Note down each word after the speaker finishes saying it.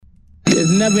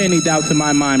never any doubts in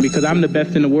my mind because I'm the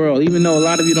best in the world. Even though a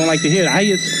lot of you don't like to hear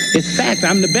it, it's fact.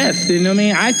 I'm the best. You know what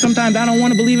I mean? Sometimes I don't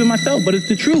want to believe it myself, but it's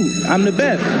the truth. I'm the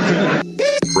best.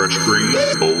 Fresh Green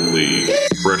Bowl League.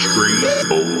 Fresh Green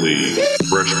Bowl League.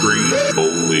 Fresh Green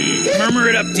Bowl League. Murmur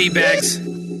it up, D-bags.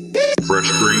 Fresh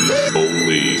Green Bowl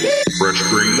League. Fresh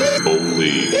Green Bowl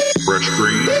League. Fresh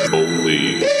Green Bowl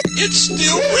League. It's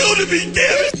still real to me,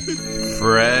 damn it.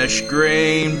 Fresh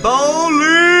Green Bowl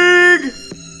League.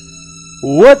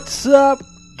 What's up,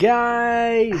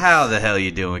 guys? How the hell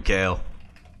you doing, Kale?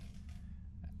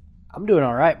 I'm doing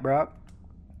all right, Brock.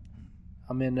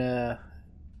 I'm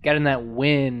got in that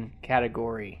win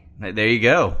category. There you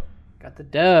go. Got the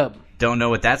dub. Don't know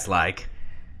what that's like.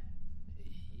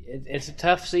 It's a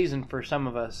tough season for some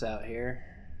of us out here.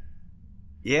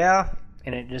 Yeah.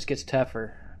 And it just gets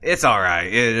tougher. It's all right.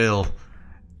 It'll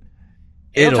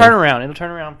turn around. It'll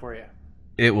turn around for you.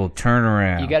 It will turn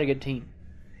around. You got a good team.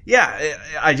 Yeah,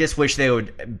 I just wish they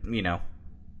would,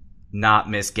 not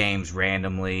miss games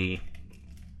randomly.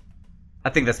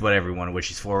 I think that's what everyone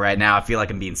wishes for right now. I feel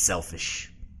like I'm being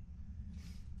selfish.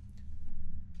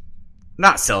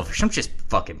 Not selfish. I'm just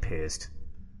fucking pissed.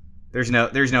 There's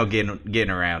no getting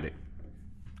around it.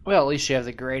 Well, at least you have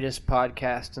the greatest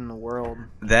podcast in the world.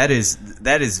 That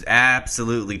is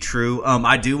absolutely true.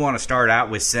 I do want to start out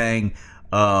with saying,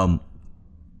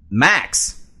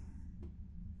 Max,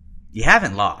 you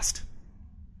haven't lost.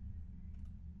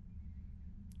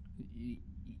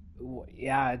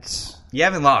 Yeah, you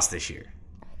haven't lost this year.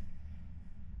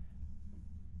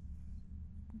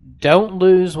 Don't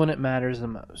lose when it matters the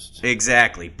most.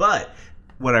 Exactly. But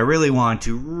what I really want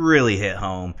to really hit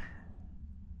home,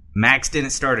 Max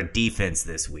didn't start a defense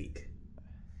this week.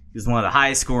 He was one of the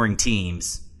highest scoring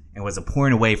teams and was a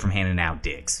point away from handing out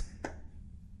dicks.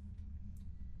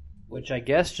 Which I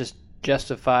guess just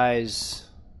justifies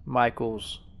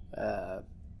Michael's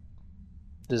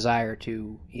desire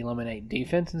to eliminate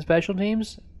defense and special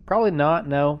teams. Probably not,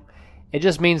 no. It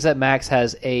just means that Max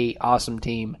has a awesome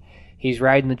team. He's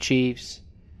riding the Chiefs.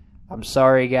 I'm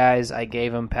sorry, guys. I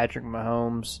gave him Patrick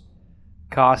Mahomes.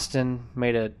 Costin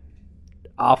made an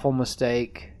awful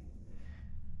mistake.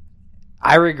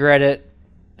 I regret it.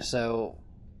 So,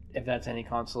 if that's any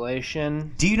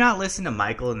consolation. Do you not listen to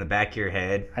Michael in the back of your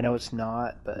head? I know it's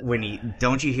not, but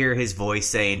don't you hear his voice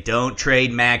saying, "Don't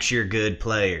trade Max your good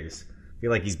players"? I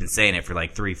feel like he's been saying it for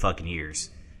like 3 fucking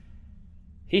years.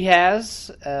 He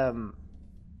has.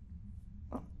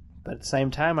 But at the same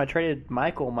time, I traded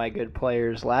Michael my good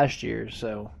players last year,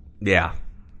 so... Yeah.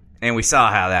 And we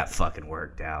saw how that fucking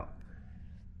worked out.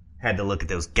 Had to look at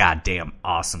those goddamn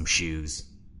awesome shoes.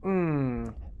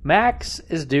 Max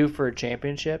is due for a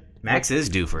championship. Max is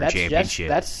due for a championship.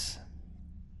 That's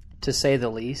to say the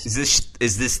least.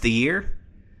 Is this the year?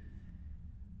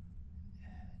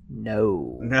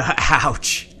 No.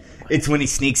 Ouch. It's when he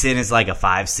sneaks in as like a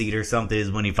 5-seed or something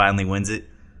is when he finally wins it.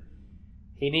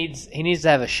 He needs to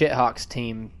have a Shithawks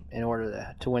team in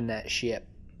order to win that ship.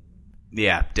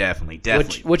 Yeah, definitely.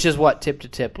 Which is what tip to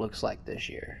tip looks like this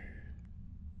year.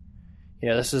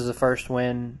 This is the first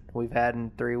win we've had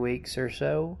in 3 weeks or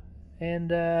so,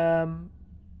 and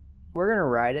we're gonna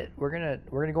ride it. We're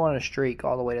gonna go on a streak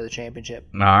all the way to the championship.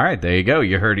 All right, there you go.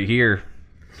 You heard it here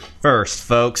first,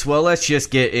 folks. Well, let's just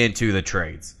get into the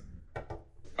trades.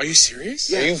 Are you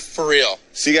serious? Yeah. Are you for real?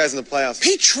 See you guys in the playoffs.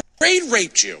 He trade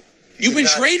raped you. You've been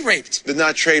trade raped. Did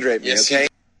not trade rape me, yes, okay?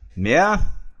 Yeah.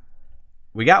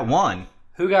 We got one.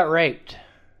 Who got raped?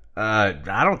 I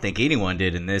don't think anyone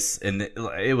did in this. And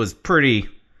it was pretty...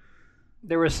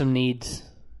 There were some needs.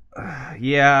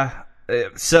 Yeah.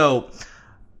 So,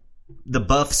 the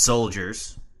Buff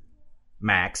Soldiers,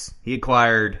 Max, he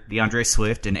acquired DeAndre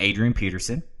Swift and Adrian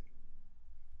Peterson.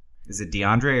 Is it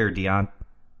DeAndre or Deon?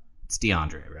 It's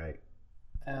DeAndre, right?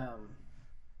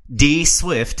 D.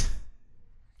 Swift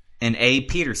and A.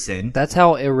 Peterson. That's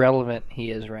how irrelevant he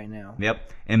is right now.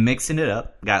 Yep. And mixing it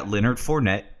up, got Leonard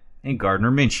Fournette and Gardner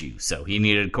Minshew. So he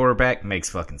needed a quarterback. Makes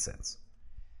fucking sense.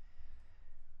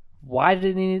 Why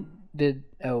did he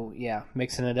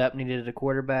mixing it up needed a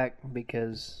quarterback?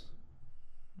 Because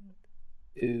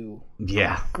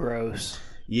yeah, gross.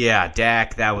 Yeah,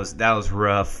 Dak, that was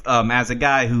rough. As a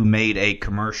guy who made a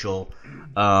commercial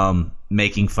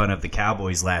making fun of the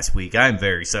Cowboys last week, I'm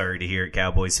very sorry to hear it,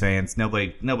 Cowboys fans.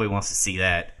 Nobody wants to see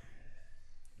that.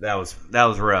 That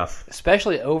was rough.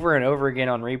 Especially over and over again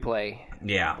on replay.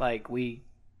 Yeah. Like, we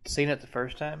seen it the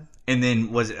first time. And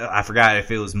then, I forgot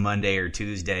if it was Monday or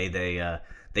Tuesday,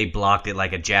 they blocked it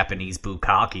like a Japanese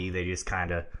bukkake. They just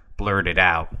kind of blurred it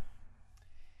out.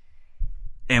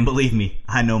 And believe me,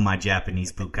 I know my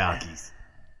Japanese bukkakes.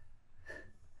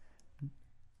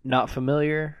 Not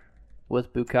familiar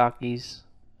with bukakis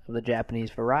of the Japanese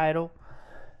varietal.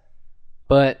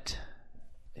 But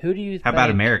who do you think? How about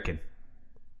American?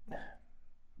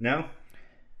 No?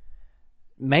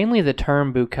 Mainly the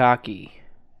term bukkake.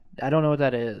 I don't know what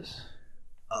that is.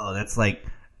 Oh, that's like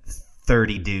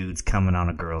 30 dudes coming on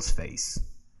a girl's face.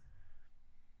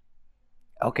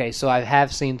 Okay, so I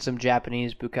have seen some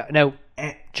Japanese bukkake. No,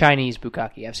 Chinese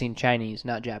bukkake. I've seen Chinese,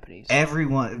 not Japanese.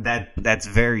 Everyone, that's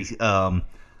very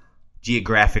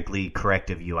geographically correct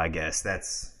of you, I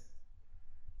guess.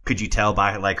 Could you tell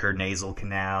by like her nasal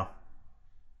canal?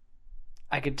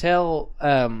 I could tell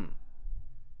from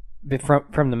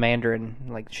the Mandarin,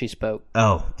 like she spoke.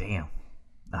 Oh, damn.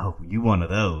 Oh, you one of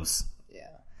those. Yeah.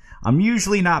 I'm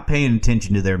usually not paying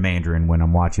attention to their Mandarin when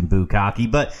I'm watching bukkake,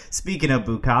 but speaking of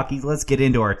bukkake, let's get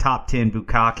into our top 10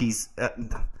 bukkakes.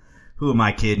 Who am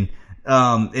I kidding?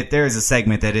 If there is a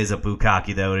segment that is a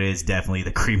bukkake, though, it is definitely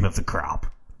the cream of the crop.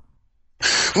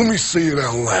 Let me say it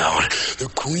out loud.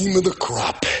 The cream of the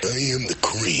crop. I am the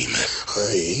cream.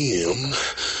 I am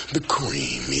the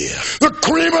cream, yeah. The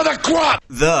cream of the crop!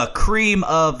 The cream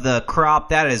of the crop.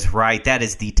 That is right. That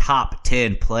is the top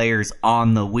 10 players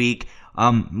on the week.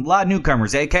 A lot of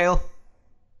newcomers, eh, Kale?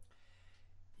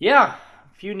 Yeah,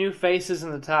 a few new faces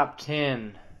in the top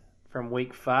 10 from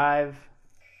week 5.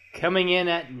 Coming in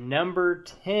at number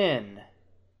 10,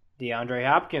 DeAndre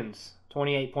Hopkins,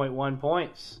 28.1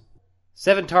 points.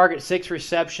 7 targets, 6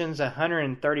 receptions,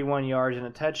 131 yards, and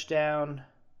a touchdown.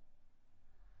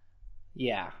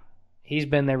 Yeah, he's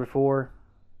been there before.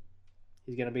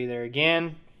 He's going to be there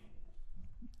again.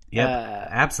 Yep,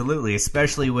 absolutely,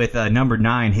 especially with number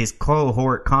 9, his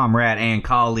cohort comrade and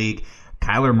colleague,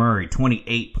 Kyler Murray,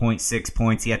 28.6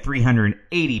 points. He had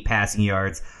 380 passing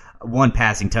yards, 1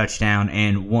 passing touchdown,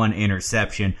 and 1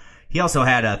 interception. He also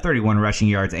had 31 rushing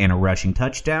yards and a rushing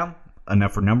touchdown,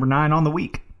 enough for number 9 on the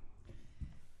week.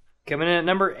 Coming in at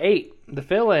number 8, the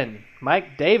fill-in,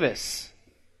 Mike Davis.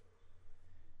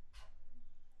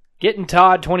 Getting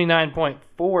Todd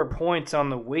 29.4 points on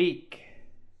the week.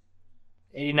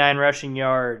 89 rushing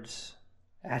yards.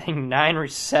 Adding 9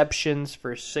 receptions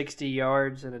for 60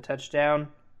 yards and a touchdown.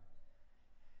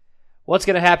 What's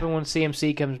going to happen when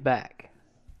CMC comes back?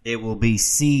 It will be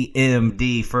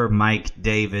CMD for Mike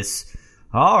Davis.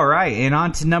 All right, and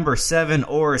on to number 7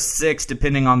 or 6,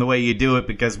 depending on the way you do it,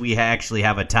 because we actually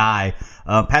have a tie.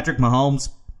 Patrick Mahomes,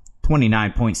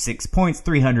 29.6 points,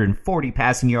 340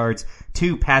 passing yards,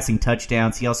 2 passing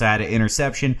touchdowns. He also had an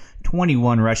interception,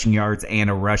 21 rushing yards, and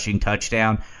a rushing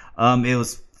touchdown. It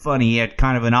was funny. He had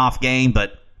kind of an off game,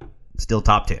 but still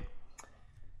top 10.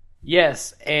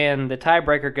 Yes, and the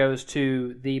tiebreaker goes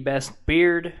to the best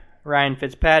beard, Ryan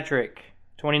Fitzpatrick,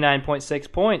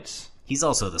 29.6 points. He's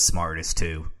also the smartest,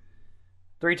 too.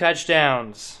 3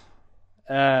 touchdowns.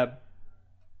 Taking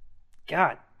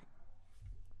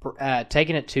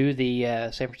it to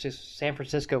the San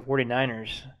Francisco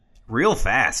 49ers. Real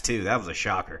fast, too. That was a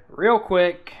shocker. Real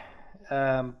quick,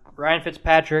 Ryan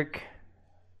Fitzpatrick,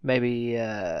 maybe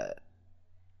the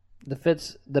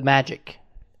Magic.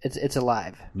 It's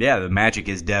alive. Yeah, the Magic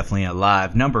is definitely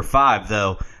alive. Number 5,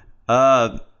 though,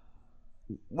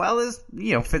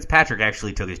 Fitzpatrick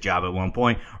actually took his job at one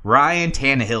point. Ryan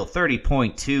Tannehill,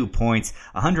 30.2 points,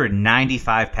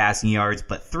 195 passing yards,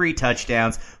 but 3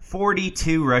 touchdowns,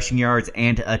 42 rushing yards,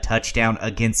 and a touchdown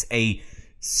against a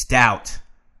stout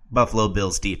Buffalo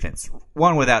Bills defense.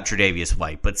 One without Tre'Davious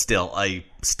White, but still a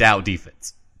stout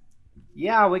defense.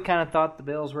 Yeah, we kind of thought the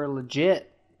Bills were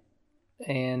legit,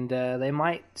 and they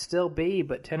might still be,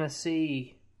 but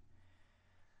Tennessee...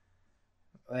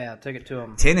 Yeah, took it to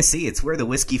him. Tennessee, it's where the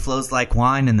whiskey flows like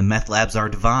wine and the meth labs are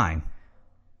divine.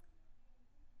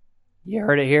 You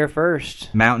heard it here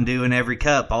first. Mountain Dew in every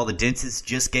cup. All the dentists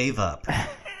just gave up.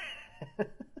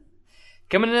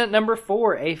 Coming in at number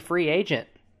 4, a free agent.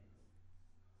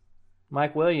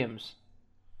 Mike Williams.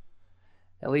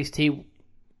 At least is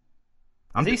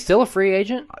he still a free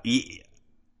agent?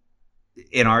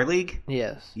 In our league?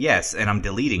 Yes. Yes, and I'm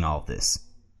deleting all of this.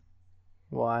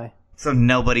 Why? So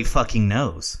nobody fucking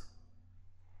knows.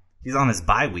 He's on his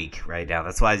bye week right now.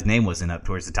 That's why his name wasn't up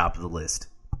towards the top of the list.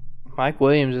 Mike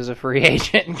Williams is a free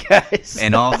agent, guys.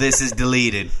 And all this is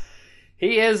deleted.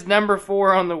 He is number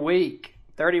 4 on the week.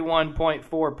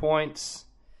 31.4 points.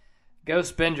 Go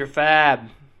spend your fab.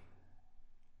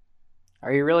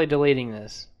 Are you really deleting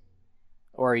this?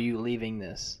 Or are you leaving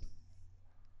this?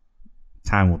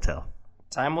 Time will tell.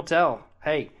 Time will tell.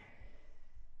 Hey,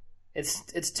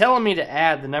 it's telling me to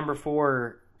add the number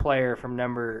 4 player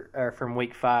from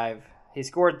week 5. He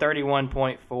scored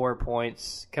 31.4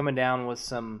 points, coming down with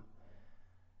some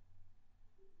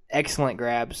excellent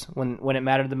grabs when it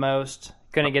mattered the most.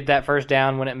 Couldn't get that first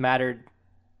down when it mattered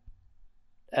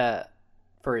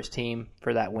for his team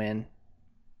for that win.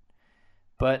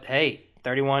 But, hey,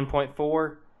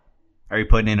 31.4. Are you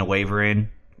putting in a waiver in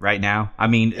right now? I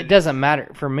mean, it doesn't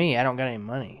matter for me. I don't got any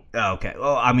money. Okay.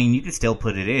 Well, I mean, you can still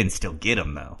put it in, still get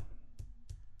them, though.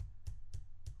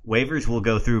 Waivers will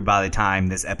go through by the time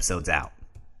this episode's out.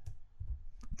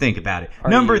 Think about it.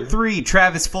 Number 3,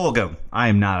 Travis Fulgham. I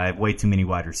am not. I have way too many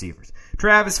wide receivers.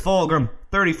 Travis Fulgham,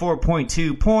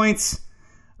 34.2 points.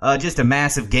 Just a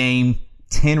massive game.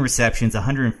 10 receptions,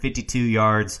 152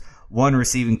 yards, 1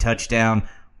 receiving touchdown.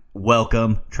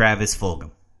 Welcome, Travis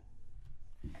Fulgham.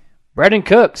 Brendan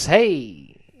Cooks,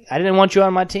 hey, I didn't want you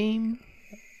on my team.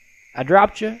 I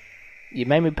dropped you. You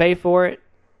made me pay for it.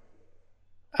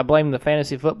 I blame the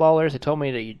fantasy footballers. They told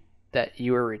me that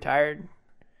you were retired.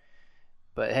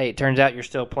 But, hey, it turns out you're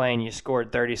still playing. You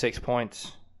scored 36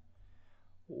 points.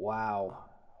 Wow.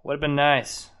 Would have been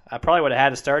nice. I probably would have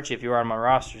had to start you if you were on my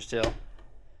roster still.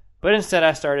 But instead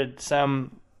I started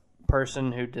some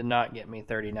person who did not get me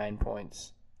 39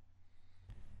 points.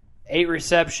 8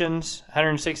 receptions,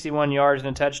 161 yards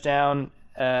and a touchdown.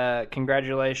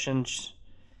 Congratulations.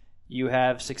 You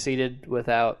have succeeded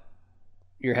without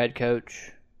your head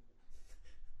coach.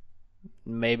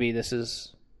 Maybe this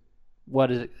is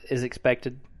what is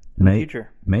expected in the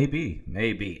future.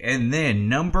 Maybe. And then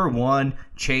number 1,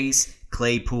 Chase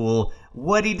Claypool.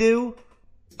 What'd he do?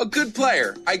 A good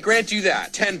player, I grant you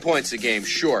that. 10 points a game,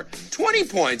 sure. 20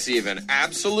 points even,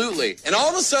 absolutely. And all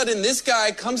of a sudden, this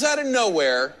guy comes out of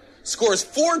nowhere, scores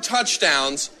 4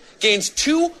 touchdowns, gains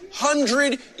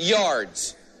 200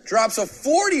 yards, drops a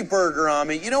 40 burger on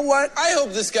me. You know what? I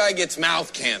hope this guy gets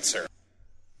mouth cancer.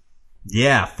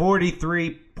 Yeah,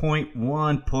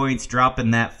 43.1 points,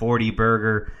 dropping that 40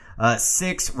 burger.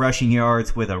 6 rushing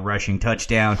yards with a rushing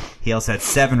touchdown. He also had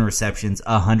 7 receptions,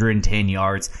 110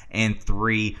 yards, and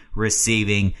 3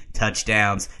 receiving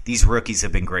touchdowns. These rookies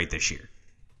have been great this year.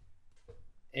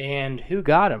 And who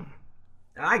got him?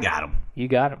 I got him. You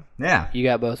got him. Yeah. You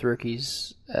got both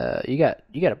rookies. You got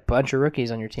a bunch of rookies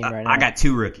on your team right now. I got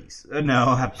 2 rookies. No,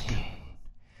 I've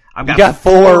got, you got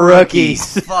 4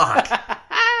 rookies. Fuck.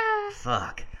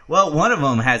 Fuck. Well, one of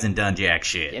them hasn't done jack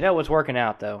shit. You know what's working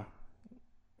out, though?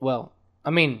 Well,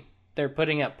 I mean, they're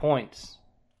putting up points.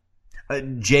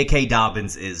 J.K.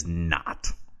 Dobbins is not.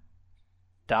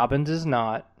 Dobbins is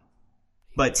not.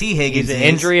 But T. Higgins He's an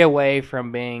injury away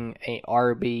from being a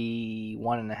RB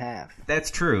 1.5. That's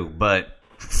true, but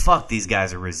fuck, these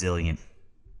guys are resilient.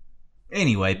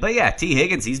 Anyway, but yeah, T.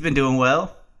 Higgins, he's been doing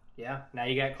well. Yeah, now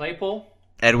you got Claypool.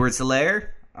 Edwards-Helaire.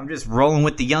 I'm just rolling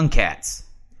with the young cats.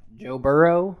 Joe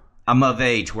Burrow. I'm of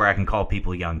age where I can call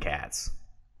people young cats.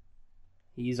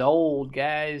 He's old,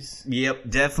 guys. Yep,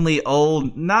 definitely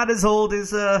old. Not as old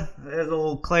as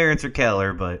old Clarence or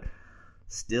Keller, but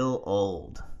still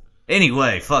old.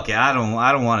 Anyway, fuck it. I don't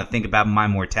want to think about my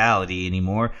mortality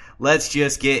anymore. Let's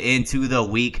just get into the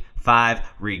Week 5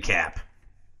 recap.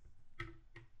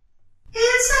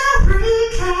 It's a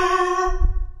recap.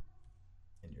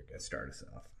 And you're gonna start us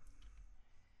off.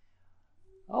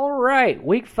 All right,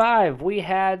 Week 5. We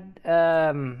had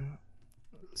some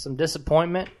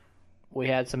disappointment. We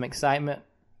had some excitement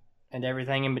and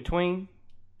everything in between.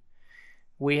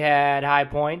 We had high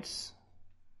points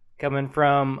coming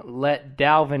from Let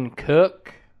Dalvin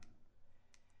Cook.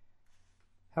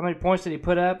 How many points did he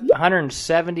put up?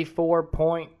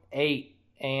 174.8.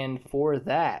 And for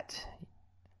that,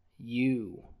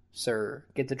 you, sir,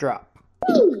 get the drop.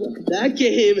 Ooh, that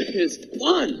game is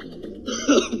fun.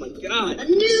 Oh, my God. A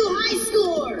new high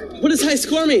score. What does high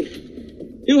score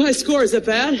mean? New high score, is that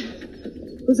bad?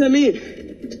 What does that mean?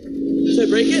 Should I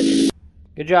break it?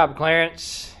 Good job,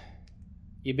 Clarence.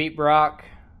 You beat Brock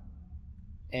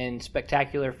in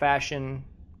spectacular fashion.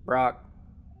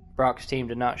 Brock's team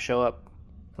did not show up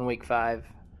in Week 5.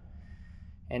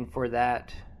 And for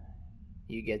that,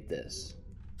 you get this.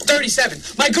 37.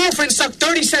 My girlfriend sucked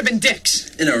 37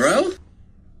 dicks. In a row?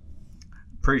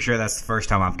 Pretty sure that's the first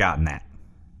time I've gotten that.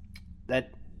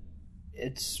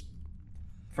 It's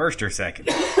first or second.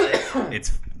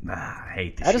 I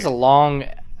hate this. That is a long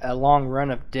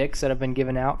run of dicks that have been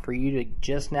given out for you to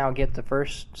just now get the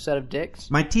first set of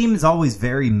dicks. My team is always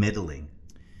very middling.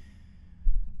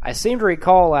 I seem to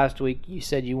recall last week you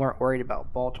said you weren't worried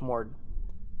about Baltimore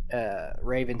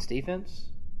Ravens defense.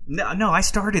 No, I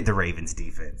started the Ravens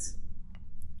defense.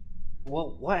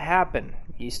 Well, what happened?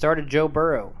 You started Joe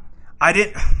Burrow. I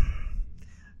didn't.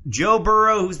 Joe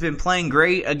Burrow, who's been playing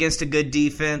great against a good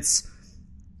defense,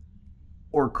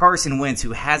 or Carson Wentz,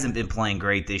 who hasn't been playing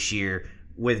great this year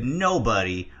with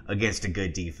nobody against a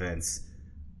good defense.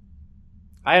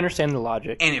 I understand the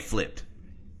logic. And it flipped.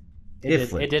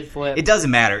 It did flip. It doesn't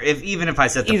matter. Even if I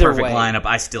set the Either perfect way, lineup,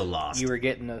 I still lost. You were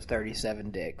getting those 37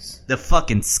 dicks. The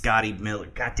fucking Scotty Miller.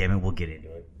 God damn it, we'll get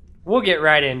into it. We'll get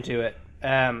right into it.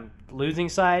 Losing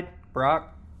side,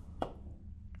 Brock.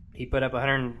 He put up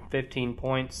 115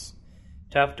 points.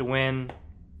 Tough to win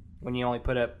when you only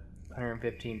put up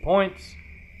 115 points.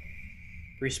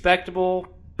 Respectable,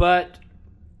 but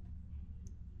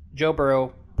Joe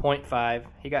Burrow, 0.5.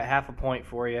 He got half a point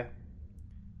for you.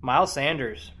 Miles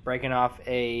Sanders breaking off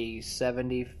a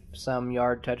 70-some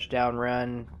yard touchdown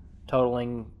run,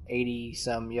 totaling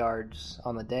 80-some yards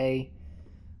on the day.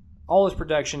 All his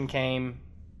production came.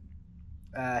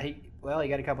 He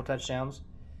got a couple touchdowns.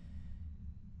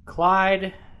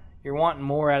 Clyde, you're wanting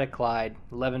more out of Clyde,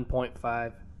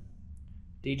 11.5.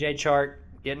 DJ Chark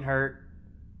getting hurt.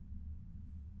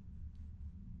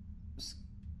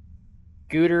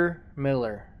 Scooter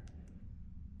Miller.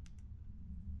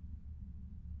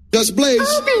 Just Blaze.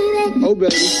 Oh,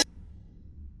 baby.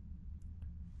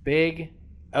 Big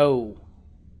O.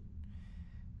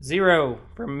 0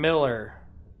 for Miller.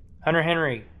 Hunter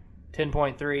Henry,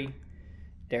 10.3.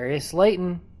 Darius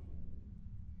Slayton,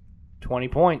 20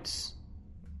 points.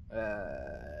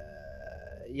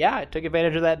 I took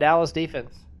advantage of that Dallas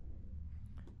defense.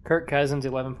 Kirk Cousins,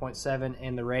 11.7.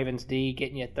 And the Ravens D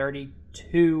getting you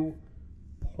 32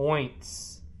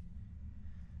 points.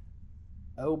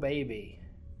 Oh, baby.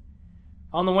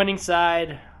 On the winning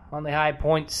side, on the high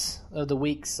points of the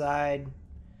weak side,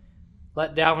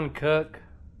 let Dalvin Cook,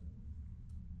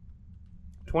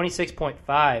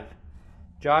 26.5.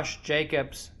 Josh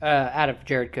Jacobs, out of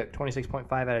Jared Cook,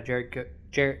 26.5 out of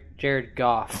Jared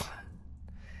Goff.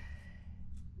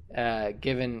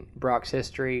 Given Brock's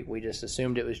history, we just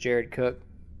assumed it was Jared Cook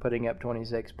putting up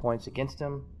 26 points against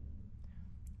him.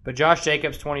 But Josh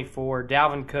Jacobs, 24.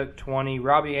 Dalvin Cook, 20.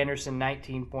 Robbie Anderson,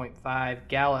 19.5.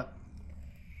 Gallup,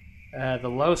 the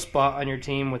low spot on your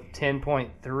team with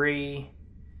 10.3.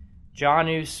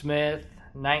 Jonnu Smith,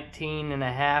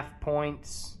 19.5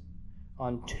 points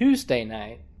on Tuesday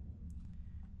night.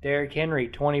 Derrick Henry,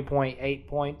 20.8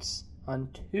 points on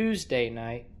Tuesday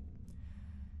night.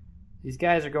 These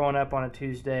guys are going up on a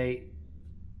Tuesday.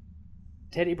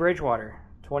 Teddy Bridgewater,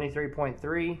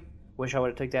 23.3. Wish I would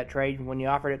have took that trade when you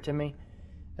offered it to me.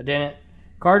 I didn't.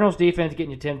 Cardinals defense getting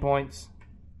you 10 points.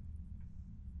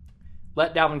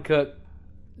 Let Dalvin Cook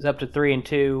is up to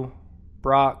 3-2.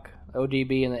 Brock,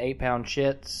 ODB, and the 8-pound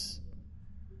shits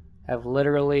have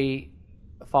literally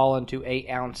fallen to 8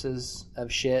 ounces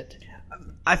of shit.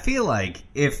 I feel like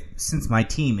since my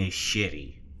team is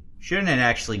shitty, shouldn't it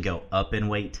actually go up in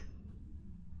weight?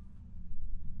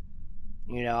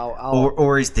 You know,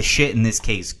 or is the shit in this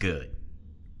case good?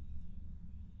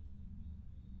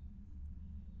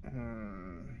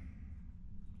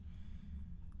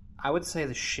 I would say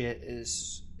the shit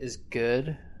is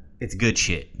good. It's good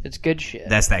shit. It's good shit.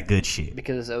 That's that good shit.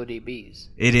 Because it's ODBs.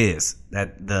 It is.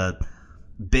 That the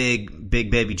big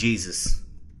baby Jesus,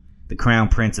 the crown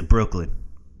prince of Brooklyn.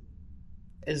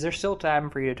 Is there still time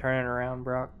for you to turn it around,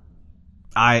 Brock?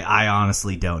 I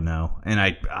honestly don't know. And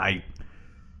I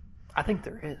think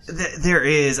there is. There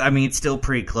is. I mean, it's still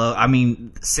pretty close. I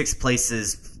mean, 6th place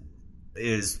is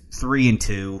 3-2.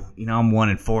 You know, I'm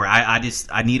 1-4.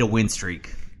 I need a win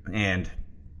streak. And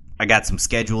I got some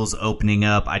schedules opening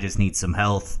up. I just need some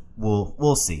health.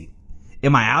 We'll see.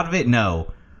 Am I out of it?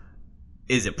 No.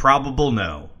 Is it probable?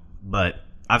 No. But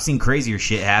I've seen crazier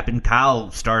shit happen. Kyle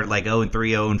started like 0-3,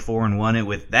 0-4, and won it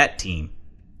with that team.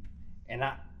 And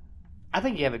I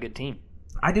think you have a good team.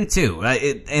 I do too.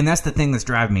 And that's the thing that's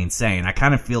driving me insane. I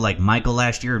kind of feel like Michael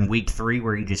last year in week 3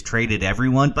 where he just traded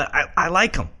everyone. But I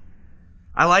like him.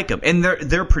 I like them. And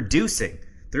they're producing.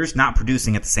 They're just not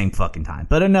producing at the same fucking time.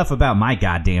 But enough about my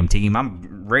goddamn team.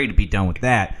 I'm ready to be done with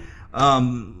that.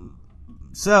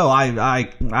 So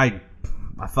I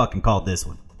fucking called this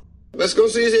one. Let's go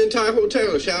see the entire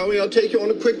hotel, shall we? I'll take you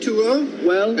on a quick tour.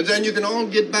 Well... And then you can all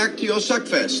get back to your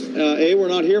Suckfest. We're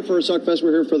not here for a Suckfest.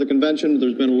 We're here for the convention.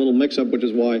 There's been a little mix-up, which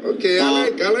is why... Okay, I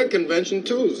like convention,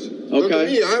 too. Look at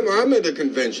me. I'm at a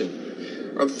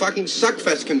convention. A fucking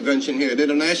Suckfest convention here at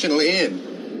International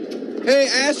Inn. Hey,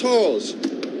 assholes.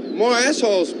 More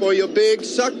assholes for your big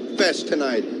Suckfest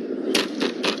tonight.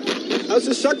 How's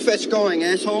the Suckfest going,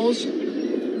 assholes?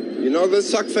 You know the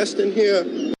Suckfest in here?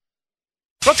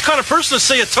 Not the kind of person to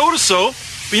say I told her so,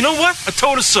 but you know what? I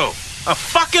told her so. I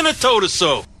fucking told her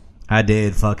so. I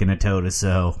did fucking told her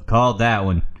so. Called that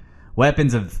one.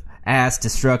 Weapons of Ass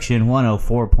Destruction,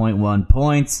 104.1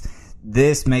 points.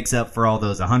 This makes up for all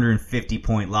those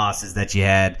 150-point losses that you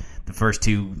had the first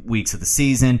 2 weeks of the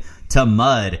season. To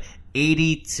Mud,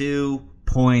 82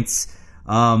 points.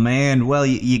 Oh, man. Well,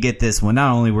 you get this one.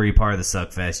 Not only were you part of the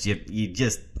Suckfest, you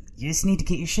just need to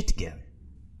get your shit together.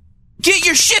 Get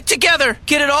your shit together.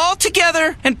 Get it all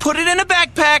together and put it in a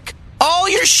backpack. All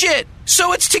your shit.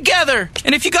 So it's together.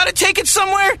 And if you gotta take it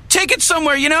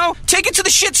somewhere, you know? Take it to the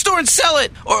shit store and sell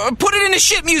it. Or put it in a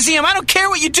shit museum. I don't care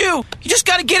what you do. You just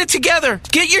gotta get it together.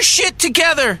 Get your shit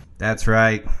together. That's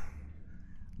right.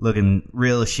 Looking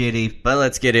real shitty, but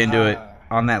let's get into it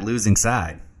on that losing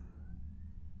side.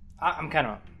 I'm kind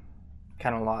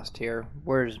of lost here.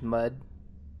 Where's Mud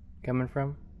coming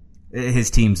from?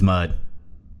 His team's Mud.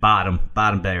 Bottom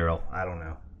barrel. I don't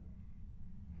know.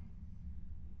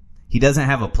 He doesn't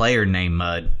have a player named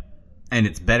Mud, and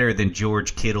it's better than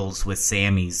George Kittle's with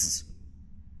Sammy's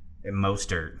and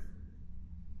Mostert.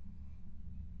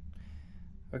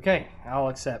 Okay, I'll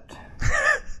accept.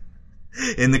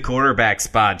 In the quarterback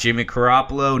spot, Jimmy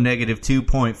Garoppolo, negative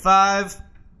 2.5.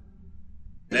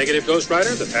 Negative Ghost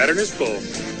Rider, the pattern is full.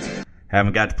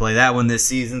 Haven't got to play that one this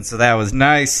season, so that was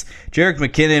nice. Jerick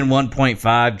McKinnon,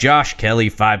 1.5. Josh Kelly,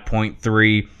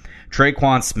 5.3.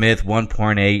 Traquan Smith,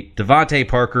 1.8. Devontae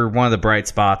Parker, one of the bright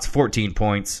spots, 14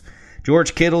 points.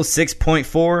 George Kittle,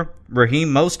 6.4. Raheem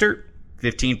Mostert,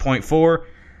 15.4.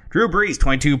 Drew Brees,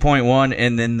 22.1.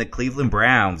 And then the Cleveland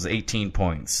Browns, 18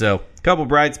 points. So, a couple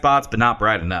bright spots, but not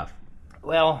bright enough.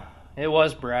 Well, it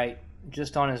was bright.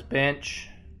 Just on his bench,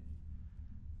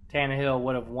 Tannehill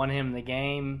would have won him the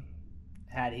game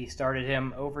had he started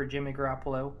him over Jimmy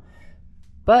Garoppolo.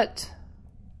 But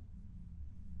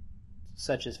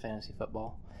such is fantasy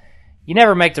football. You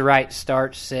never make the right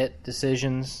start-sit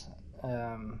decisions,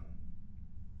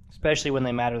 especially when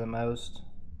they matter the most.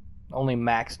 Only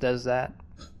Max does that.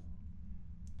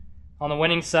 On the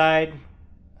winning side,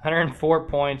 104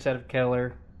 points out of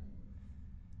Keller.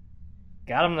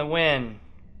 Got him the win.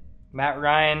 Matt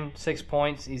Ryan, 6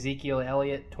 points. Ezekiel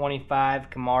Elliott, 25.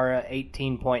 Kamara,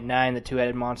 18.9. The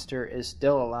two-headed monster is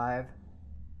still alive.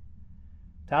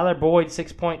 Tyler Boyd,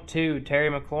 6.2. Terry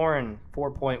McLaurin,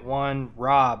 4.1.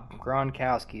 Rob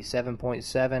Gronkowski,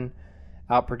 7.7.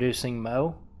 Outproducing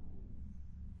Mo.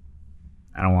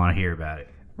 I don't want to hear about it.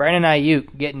 Brandon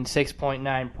Ayuk getting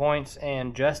 6.9 points.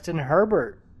 And Justin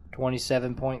Herbert,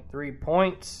 27.3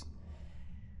 points.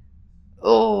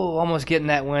 Oh, almost getting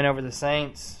that win over the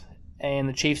Saints. And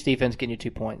the Chiefs defense getting you 2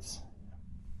 points.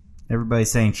 Everybody's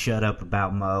saying shut up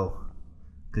about Mo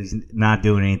because he's not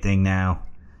doing anything now.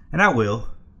 And I will.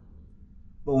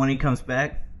 But when he comes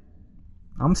back,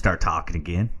 I'm going to start talking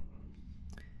again.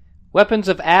 Weapons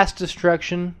of ass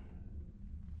destruction,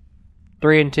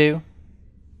 3-2.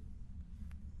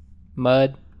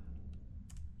 Mud,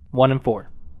 1-4.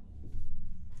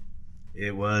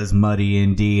 It was muddy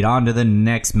indeed. On to the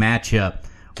next matchup.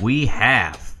 We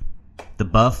have the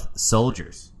Buff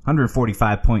Soldiers.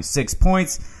 145.6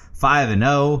 points,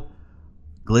 5-0.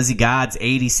 Glizzy Gods,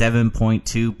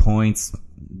 87.2 points.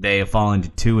 They have fallen to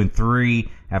 2-3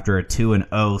 after a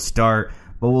 2-0 start.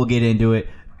 But we'll get into it.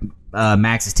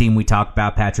 Max's team we talked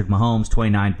about, Patrick Mahomes,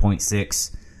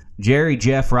 29.6. Jerry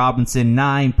Jeff Robinson,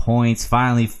 9 points,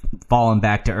 finally falling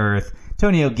back to earth.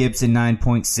 Antonio Gibson,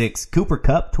 9.6. Cooper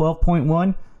Kupp,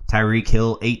 12.1. Tyreek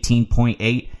Hill,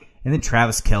 18.8. And then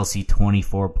Travis Kelce,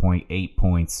 24.8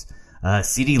 points.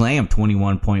 CeeDee Lamb,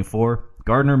 21.4.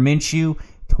 Gardner Minshew,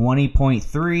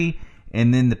 20.3.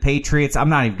 And then the Patriots, I'm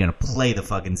not even going to play the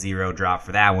fucking zero drop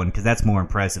for that one because that's more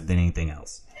impressive than anything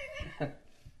else.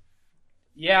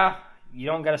 Yeah, you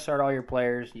don't got to start all your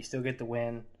players. You still get the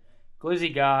win.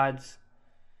 Glizzy Gods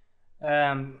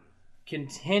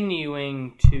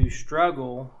continuing to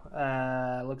struggle.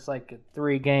 Looks like a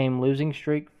 3-game losing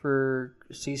streak for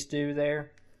C-Stew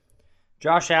there.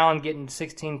 Josh Allen getting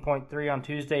 16.3 on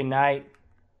Tuesday night.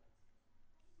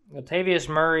 Latavius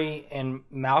Murray and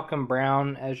Malcolm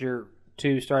Brown as your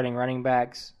two starting running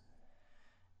backs.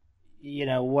 You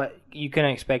know what? You couldn't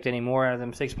expect any more out of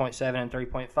them. 6.7 and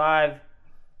 3.5.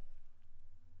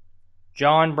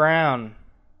 John Brown.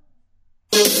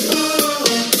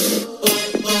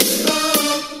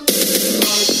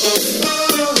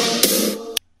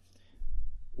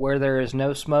 Where there is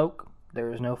no smoke,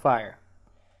 there is no fire.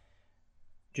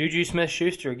 Juju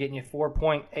Smith-Schuster getting you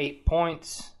 4.8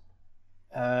 points.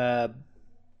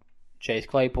 Chase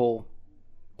Claypool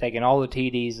taking all the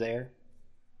TDs there.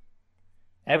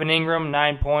 Evan Ingram,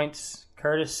 9 points.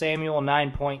 Curtis Samuel,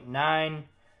 9.9.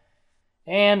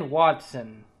 And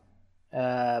Watson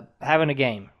having a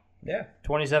game. Yeah.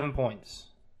 27 points.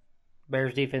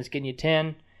 Bears defense getting you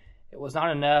 10. It was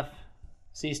not enough.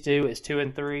 C-Stew is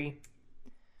 2-3.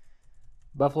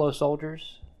 Buffalo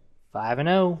Soldiers,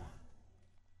 5-0.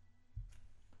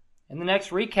 In the next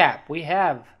recap, we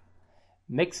have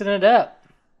mixing it up.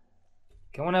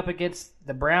 Going up against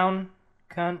the Brown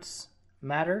Cunts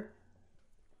Matter.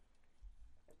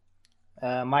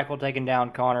 Michael taking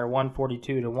down Connor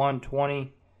 142 to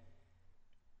 120.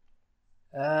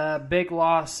 Big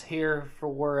loss here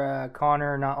for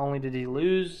Connor. Not only did he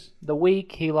lose the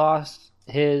week, he lost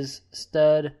his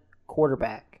stud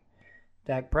quarterback.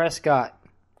 Dak Prescott,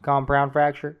 compound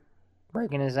fracture,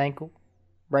 breaking his ankle,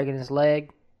 breaking his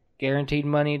leg. Guaranteed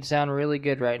money to sound really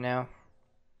good right now.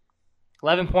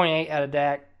 11.8 out of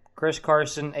Dak. Chris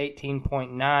Carson,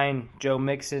 18.9. Joe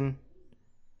Mixon,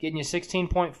 getting you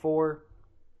 16.4.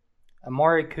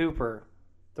 Amari Cooper,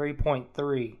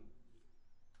 3.3.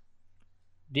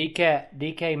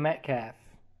 DK Metcalf,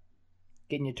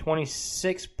 getting you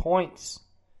 26 points.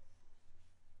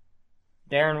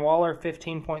 Darren Waller,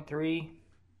 15.3.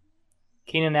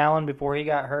 Keenan Allen, before he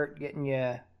got hurt, getting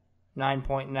you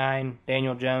 9.9.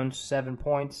 Daniel Jones, 7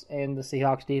 points. And the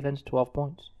Seahawks defense, 12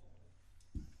 points.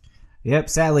 Yep,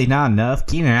 sadly not enough.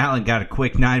 Keenan Allen got a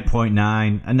quick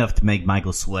 9.9, enough to make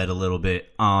Michael sweat a little bit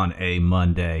on a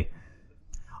Monday.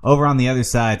 Over on the other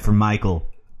side for Michael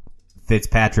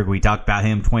Fitzpatrick, we talked about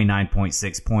him,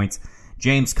 29.6 points.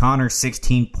 James Conner,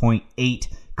 16.8.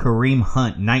 Kareem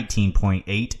Hunt,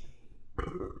 19.8.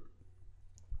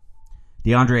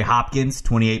 DeAndre Hopkins,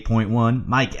 28.1.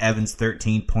 Mike Evans,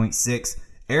 13.6.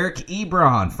 Eric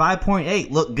Ebron,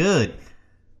 5.8. Looked good.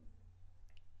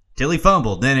 Till he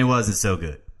fumbled, then it wasn't so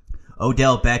good.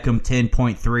 Odell Beckham,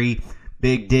 10.3.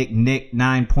 Big Dick Nick,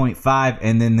 9.5.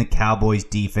 And then the Cowboys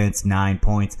defense, 9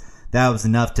 points. That was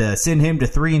enough to send him to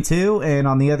 3-2. And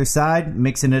on the other side,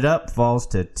 mixing it up, falls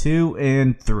to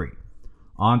 2-3.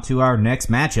 On to our next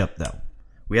matchup, though.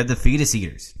 We have the Fetus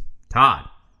Eaters. Todd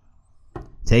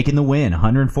taking the win,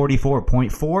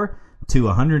 144.4 to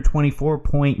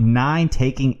 124.9,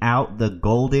 taking out the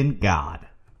Golden God.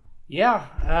 Yeah,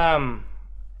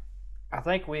 I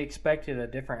think we expected a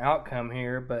different outcome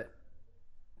here, but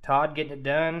Todd getting it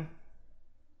done.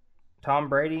 Tom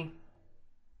Brady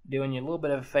doing you a little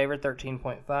bit of a favor,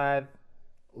 13.5.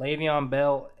 Le'Veon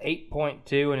Bell,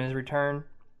 8.2 in his return.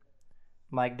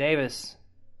 Mike Davis,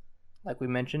 like we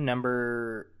mentioned,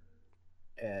 number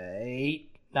 8,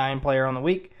 9 player on the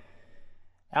week.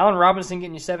 Allen Robinson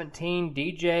getting you 17.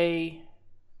 DJ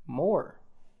Moore,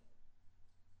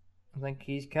 I think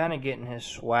he's kind of getting his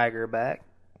swagger back.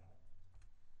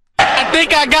 I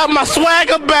think I got my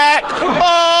swagger back.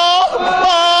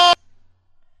 Oh.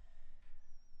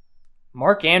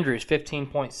 Mark Andrews,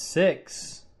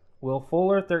 15.6. Will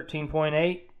Fuller,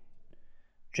 13.8.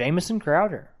 Jamison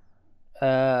Crowder.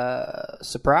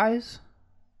 Surprise.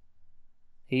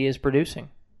 He is producing.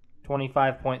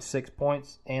 25.6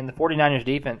 points. And the 49ers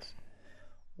defense,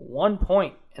 1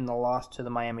 point in the loss to the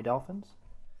Miami Dolphins.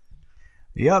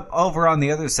 Yep, over on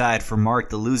the other side for Mark,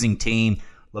 the losing team,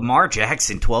 Lamar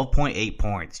Jackson, 12.8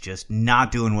 points. Just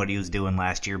not doing what he was doing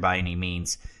last year by any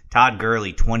means. Todd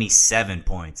Gurley, 27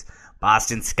 points.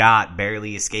 Boston Scott,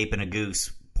 barely escaping a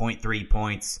goose, 0.3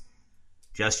 points.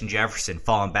 Justin Jefferson,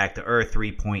 falling back to earth,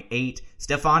 3.8.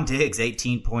 Stephon Diggs,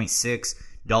 18.6.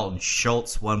 Dalton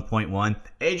Schultz, 1.1.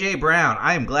 A.J. Brown,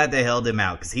 I am glad they held him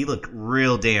out because he looked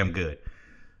real damn good.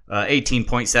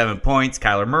 18.7 points.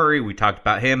 Kyler Murray, we talked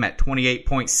about him at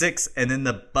 28.6. And then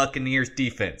the Buccaneers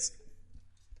defense,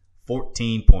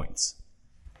 14 points.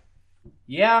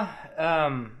 Yeah,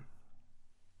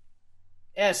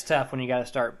 it's tough when you got to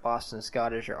start Boston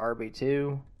Scott as your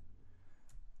RB2.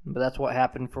 But that's what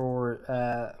happened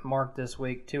for Mark this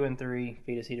week. 2-3.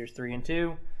 Fetus Eaters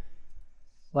 3-2.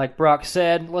 Like Brock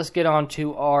said, let's get on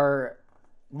to our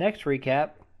next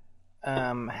recap.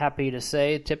 Happy to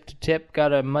say, Tip to Tip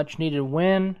got a much-needed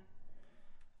win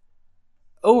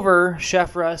over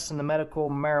Chef Russ and the medical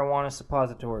marijuana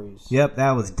suppositories. Yep,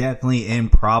 that was definitely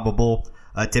improbable.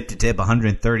 Tip to Tip,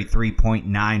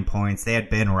 133.9 points. They had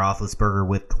Ben Roethlisberger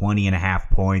with 20.5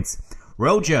 points.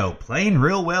 Rojo playing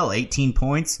real well, 18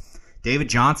 points. David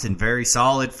Johnson, very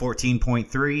solid,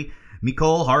 14.3.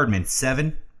 Mecole Hardman,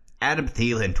 7. Adam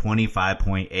Thielen,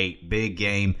 25.8. Big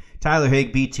game. Tyler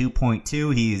Higbee,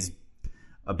 2.2. He's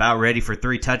about ready for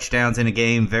 3 touchdowns in a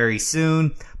game very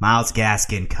soon. Myles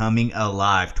Gaskin coming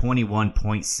alive,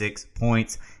 21.6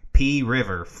 points. P.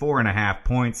 River, 4.5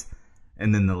 points.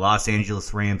 And then the Los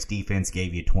Angeles Rams defense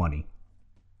gave you 20.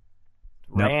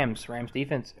 Rams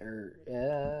defense.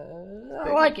 I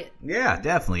like it. Yeah,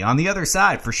 definitely. On the other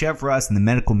side, for Chef Russ and the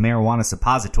medical marijuana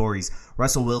suppositories,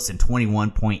 Russell Wilson,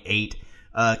 21.8.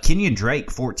 Kenyon Drake,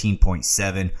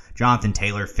 14.7. Jonathan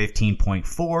Taylor,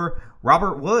 15.4.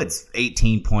 Robert Woods,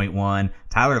 18.1.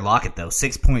 Tyler Lockett, though,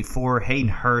 6.4. Hayden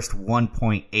Hurst,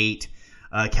 1.8.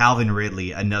 Calvin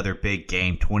Ridley, another big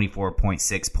game,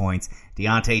 24.6 points.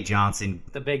 Deontay Johnson.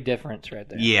 The big difference right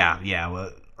there. Yeah.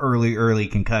 Well, early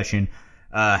concussion.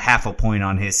 Half a point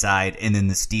on his side. And then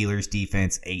the Steelers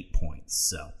defense, 8 points.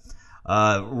 So,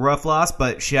 rough loss,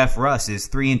 but Chef Russ is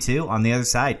 3-2 on the other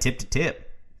side, tip to tip.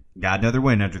 Got another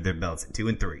win under their belts at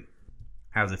 2-3.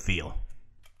 How's it feel?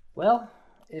 Well,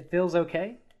 it feels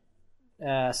okay.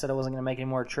 I said I wasn't going to make any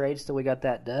more trades till we got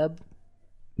that dub.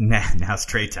 Nah, now it's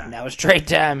trade time. Now it's trade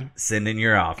time. Send in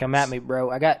your offers. Come at me,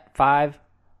 bro. I got 5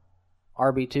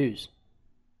 RB2s.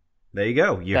 There you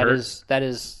go. That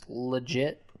is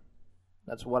legit.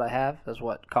 That's what I have. That's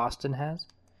what Costin has.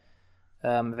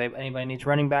 If anybody needs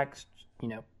running backs,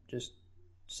 just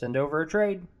send over a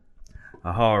trade.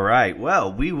 All right.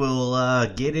 Well, we will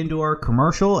get into our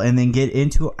commercial and then get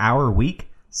into our Week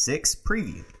 6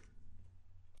 preview.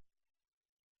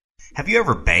 Have you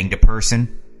ever banged a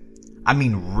person? I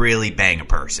mean, really bang a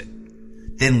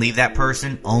person. Then leave that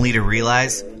person only to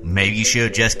realize maybe you should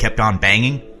have just kept on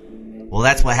banging? Well,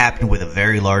 that's what happened with a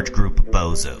very large group of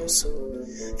bozos.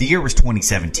 The year was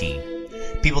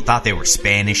 2017. People thought they were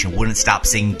Spanish and wouldn't stop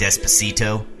singing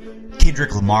Despacito.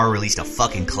 Kendrick Lamar released a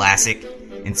fucking classic.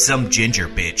 And some ginger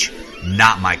bitch,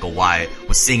 not Michael Wyatt,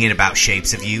 was singing about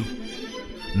Shapes of You.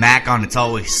 Mac on It's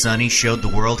Always Sunny showed the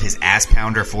world his Ass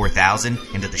Pounder 4000,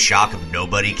 and to the shock of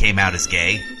nobody came out as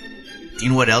gay. Do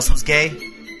you know what else was gay?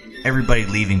 Everybody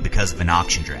leaving because of an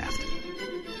auction draft.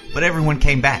 But everyone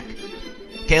came back.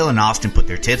 Kale and Austin put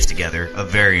their tips together,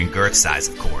 of varying girth size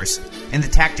of course, and the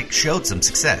tactic showed some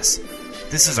success.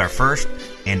 This is our first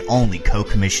and only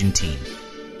co-commissioned team.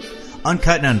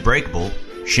 Uncut and Unbreakable,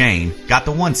 Shane, got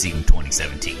the 1 seed in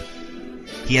 2017.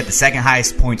 He had the second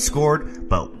highest points scored,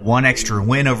 but 1 extra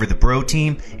win over the Bro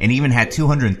team, and even had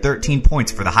 213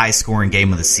 points for the highest scoring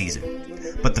game of the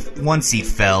season. But the 1 seed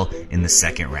fell in the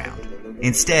second round.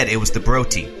 Instead, it was the Bro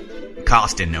team,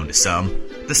 Costin known to some,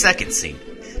 the 2nd seed,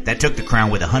 that took the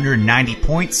crown with 190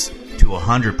 points to a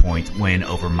 100-point win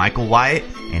over Michael Wyatt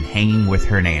and hanging with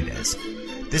Hernandez.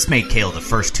 This made Kale the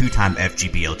first 2-time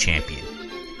FGBL champion.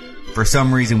 For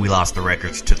some reason, we lost the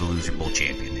records to the Loser Bowl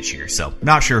champion this year, so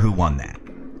not sure who won that.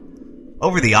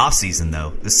 Over the offseason,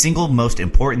 though, the single most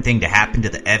important thing to happen to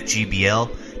the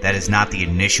FGBL that is not the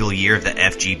initial year of the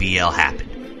FGBL happened.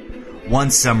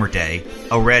 One summer day,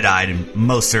 a red-eyed and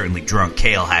most certainly drunk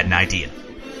Kale had an idea.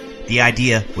 The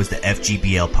idea was the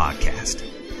FGBL podcast.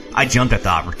 I jumped at the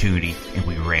opportunity, and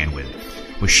we ran with it.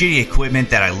 With shitty equipment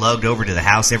that I lugged over to the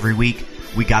house every week,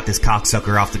 we got this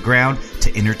cocksucker off the ground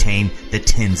to entertain the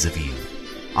tens of you.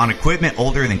 On equipment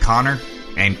older than Connor,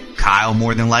 and Kyle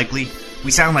more than likely,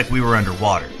 we sound like we were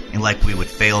underwater, and like we would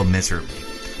fail miserably.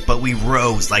 But we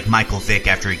rose like Michael Vick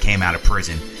after he came out of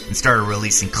prison, and started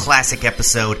releasing classic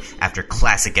episode after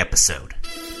classic episode.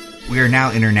 We are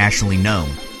now internationally known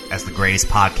as the greatest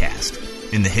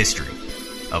podcast in the history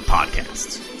of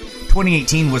podcasts.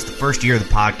 2018 was the first year of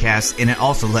the podcast, and it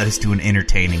also led us to an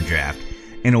entertaining draft.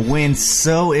 And a win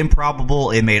so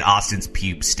improbable it made Austin's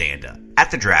pubes stand up.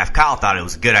 At the draft, Kyle thought it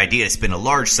was a good idea to spend a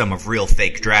large sum of real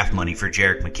fake draft money for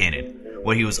Jerick McKinnon.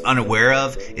 What he was unaware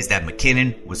of is that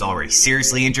McKinnon was already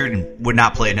seriously injured and would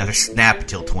not play another snap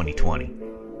until 2020.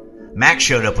 Max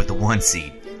showed up with the 1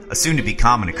 seed, a soon-to-be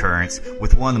common occurrence,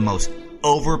 with one of the most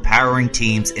overpowering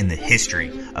teams in the history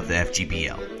of the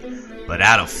FGBL. But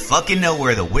out of fucking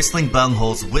nowhere, the Whistling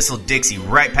Bungholes whistled Dixie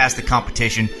right past the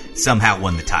competition, somehow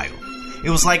won the title. It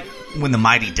was like when the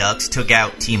Mighty Ducks took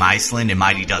out Team Iceland in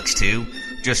Mighty Ducks 2.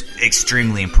 Just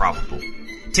extremely improbable.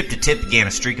 Tip to Tip began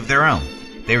a streak of their own.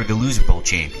 They were the Loser Bowl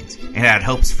champions and had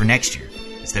hopes for next year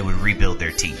as they would rebuild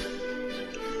their team.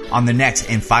 On the next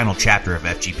and final chapter of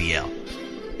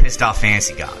FGBL, Pissed Off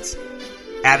Fantasy Gods.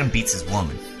 Adam beats his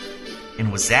woman.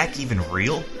 And was Zach even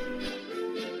real?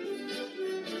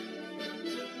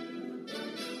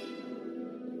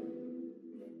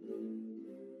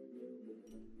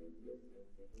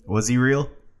 Was he real?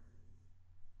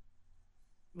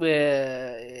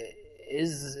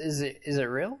 Is it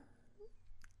real?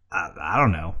 I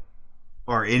don't know.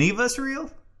 Are any of us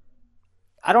real?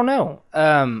 I don't know.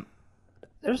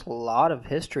 There's a lot of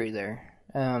history there.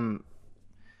 The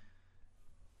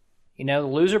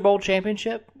Loser Bowl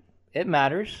championship, it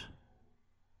matters.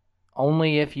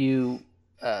 Only if you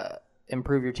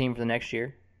improve your team for the next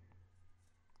year.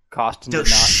 Costin did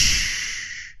not.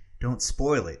 Don't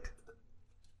spoil it.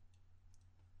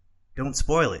 Don't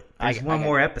spoil it. There's one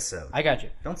more episode. I got you.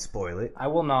 Don't spoil it. I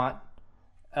will not.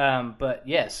 But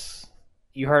yes,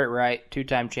 you heard it right.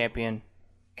 2-time champion,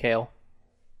 Kale.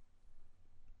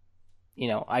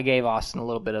 I gave Austin a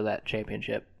little bit of that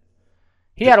championship.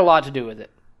 He had a lot to do with it.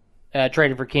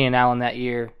 Traded for Keenan Allen that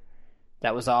year.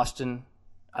 That was Austin.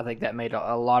 I think that made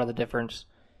a lot of the difference.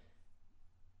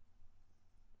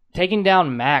 Taking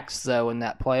down Max, though, in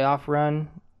that playoff run.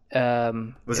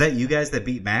 Was that you guys that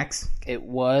beat Max? It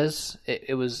was.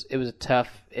 It was a tough.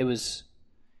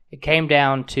 It came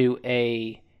down to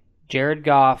a Jared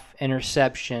Goff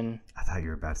interception. I thought you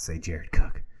were about to say Jared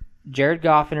Cook. Jared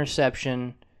Goff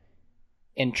interception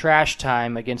in trash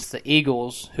time against the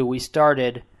Eagles, who we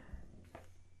started.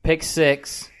 Pick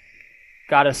 6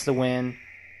 got us the win.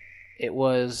 It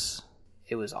was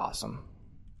awesome.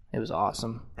 It was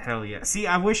awesome. Hell yeah. See,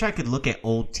 I wish I could look at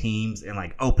old teams and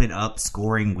like open up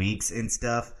scoring weeks and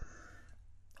stuff.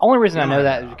 Only reason I know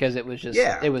that is because it was just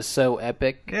it was so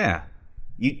epic. Yeah.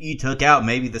 You took out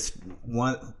maybe this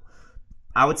one,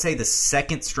 I would say the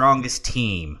second strongest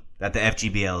team that the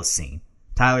FGBL has seen.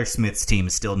 Tyler Smith's team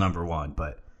is still number 1,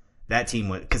 but that team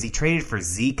went, because he traded for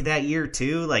Zeke that year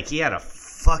too. Like, he had a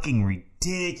fucking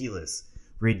ridiculous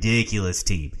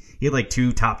team. He had like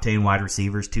 2 top 10 wide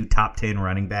receivers, 2 top 10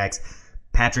 running backs.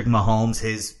 Patrick Mahomes,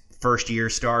 his first year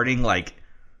starting, like,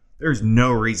 there's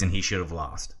no reason he should have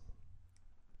lost.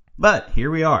 But here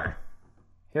we are.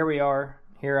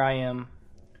 Here I am.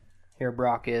 Here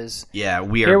Brock is. Yeah,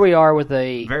 we are. Here we are with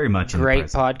a very much great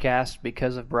podcast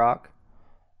because of Brock.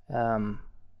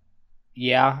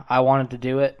 Yeah, I wanted to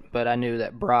do it, but I knew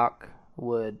that Brock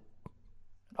would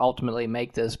ultimately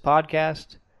make this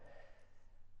podcast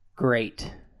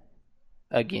great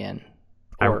again,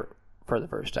 or for the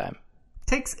first time.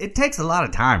 It takes a lot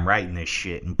of time writing this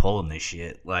shit and pulling this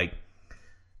shit. Like,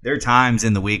 there are times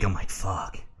in the week I'm like,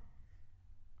 fuck.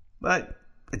 But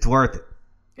it's worth it.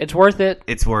 It's worth it.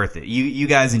 It's worth it. You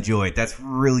guys enjoy it. That's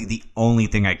really the only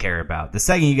thing I care about. The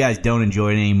second you guys don't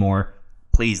enjoy it anymore,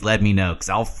 please let me know, because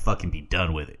I'll fucking be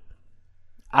done with it.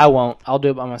 I won't. I'll do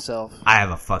it by myself. I have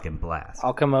a fucking blast.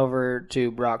 I'll come over to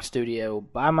Brock's studio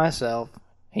by myself.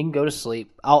 He can go to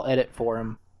sleep. I'll edit for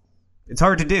him. It's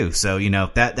hard to do, so,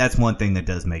 that's one thing that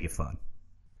does make it fun.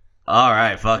 All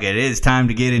right, fuck it. It is time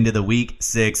to get into the Week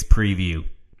 6 preview.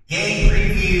 Game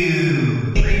preview.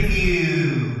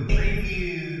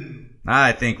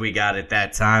 I think we got it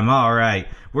that time. All right.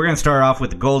 We're going to start off with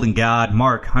the Golden God.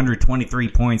 Mark, 123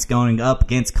 points going up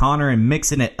against Connor and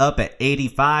mixing it up at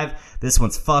 85. This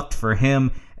one's fucked for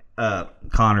him.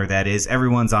 Connor, that is.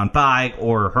 Everyone's on bye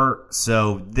or hurt,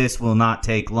 so this will not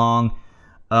take long.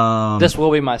 This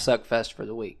will be my suck fest for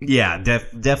the week. Yeah,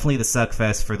 definitely the suck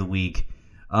fest for the week.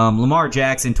 Lamar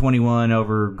Jackson, 21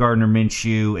 over Gardner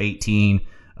Minshew, 18.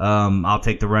 I'll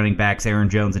take the running backs, Aaron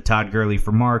Jones and Todd Gurley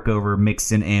for Mark over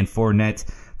Mixon and Fournette.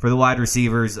 For the wide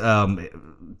receivers,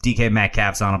 DK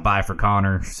Metcalf's on a bye for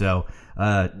Connor, so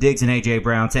Diggs and A.J.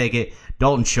 Brown take it.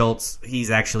 Dalton Schultz,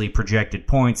 he's actually projected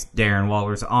points. Darren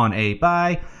Waller's on a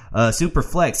bye. Super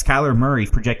flex, Kyler Murray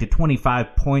projected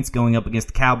 25 points going up against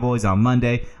the Cowboys on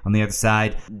Monday. On the other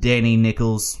side, Danny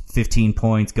Nichols, 15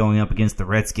 points going up against the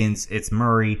Redskins. It's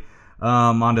Murray.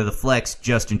 Onto the flex,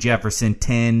 Justin Jefferson,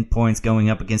 10 points going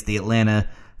up against the Atlanta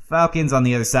Falcons. On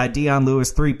the other side, Deion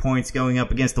Lewis, 3 points going up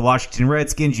against the Washington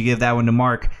Redskins. You give that one to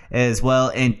Mark as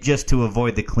well. And just to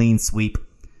avoid the clean sweep,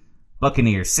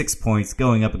 Buccaneers, 6 points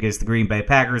going up against the Green Bay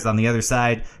Packers. On the other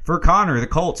side, for Connor, the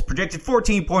Colts, projected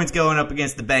 14 points going up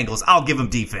against the Bengals. I'll give them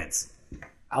defense.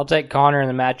 I'll take Connor in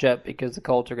the matchup because the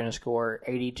Colts are going to score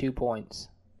 82 points.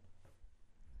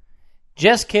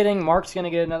 Just kidding. Mark's going to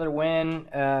get another win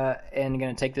and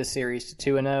going to take this series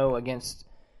to 2-0 against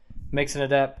mixing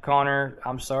it up. Connor,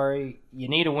 I'm sorry. You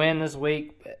need a win this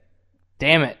week. But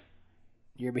damn it.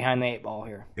 You're behind the 8 ball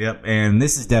here. Yep, and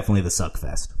this is definitely the suck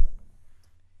fest.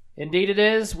 Indeed it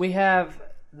is. We have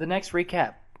the next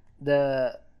recap.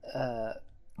 The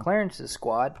Clarence's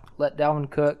squad, let Dalvin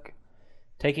Cook,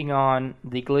 taking on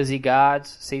the Glizzy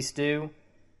Gods, C-Stew.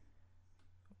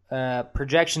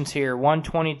 Projections here,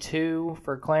 122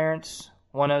 for Clarence,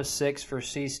 106 for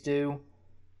C-Stew.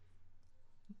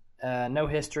 No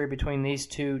history between these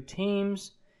two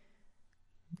teams.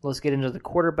 Let's get into the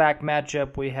quarterback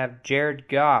matchup. We have Jared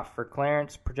Goff for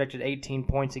Clarence, projected 18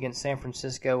 points against San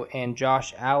Francisco, and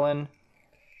Josh Allen,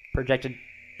 projected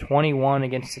 21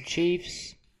 against the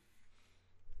Chiefs.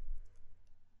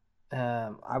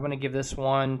 I'm going to give this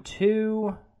one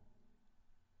to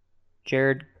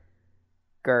Jared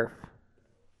Gurf.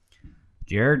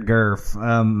 Jared Gurf.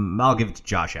 I'll give it to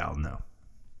Josh Allen, though.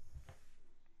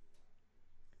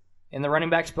 In the running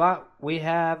back spot, we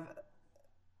have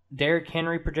Derrick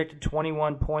Henry projected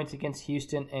 21 points against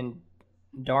Houston, and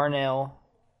Darnell,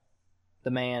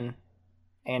 the man,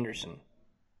 Anderson,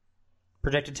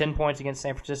 projected 10 points against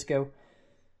San Francisco.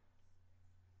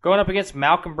 Going up against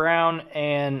Malcolm Brown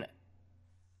and,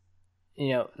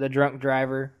 the drunk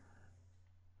driver,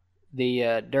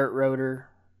 the dirt roader,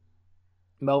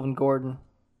 Melvin Gordon.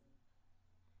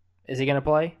 Is he going to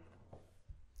play?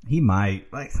 He might.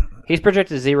 He's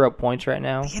projected 0 points right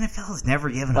now. The NFL has never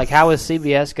given how is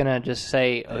CBS going to just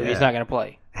say he's not going to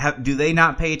play? Do they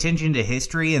not pay attention to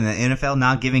history and the NFL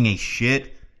not giving a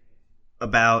shit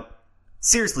about...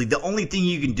 Seriously, the only thing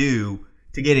you can do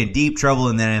to get in deep trouble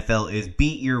in the NFL is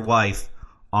beat your wife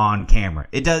on camera.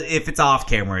 It does. If it's off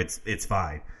camera, it's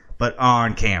fine. But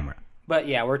on camera. But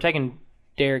yeah, we're taking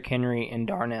Derrick Henry and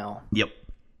Darnell. Yep.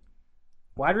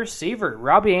 Wide receiver,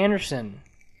 Robbie Anderson.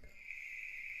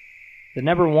 The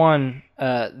number one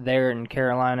there in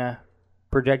Carolina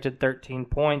projected 13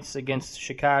 points against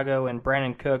Chicago, and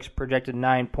Brandon Cooks projected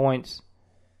 9 points.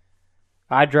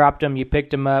 I dropped him. You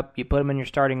picked him up. You put him in your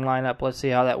starting lineup. Let's see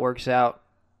how that works out.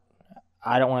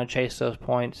 I don't want to chase those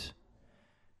points.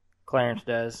 Clarence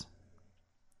does.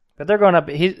 But they're going up.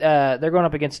 They're going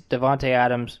up against Devontae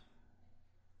Adams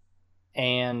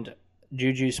and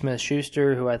Juju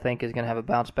Smith-Schuster, who I think is going to have a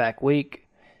bounce back week.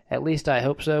 At least I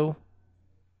hope so.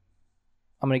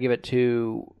 I'm going to give it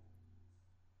to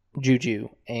Juju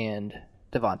and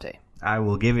Devontae. I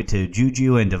will give it to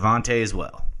Juju and Devontae as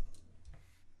well.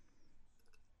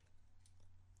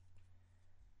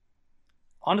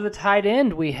 On to the tight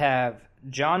end, we have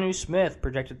Jonnu Smith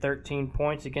projected 13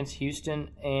 points against Houston,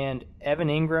 and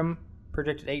Evan Ingram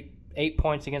projected 8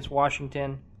 points against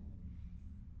Washington.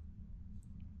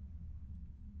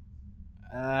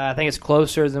 I think it's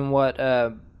closer than what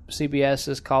CBS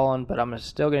is calling, but I'm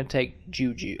still going to take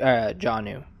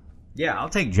Jonnu. Yeah, I'll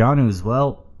take Jonnu as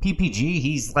well. PPG,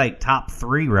 he's like top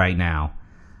 3 right now.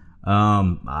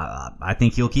 I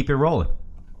think he'll keep it rolling.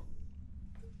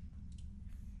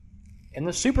 In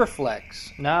the super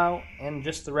flex, now in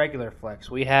just the regular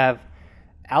flex, we have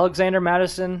Alexander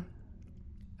Madison.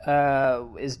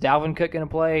 Is Dalvin Cook going to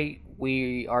play?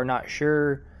 We are not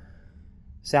sure.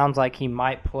 Sounds like he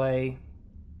might play.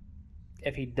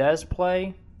 If he does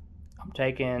play, I'm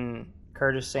taking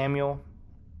Curtis Samuel.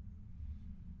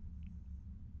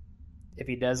 If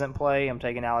he doesn't play, I'm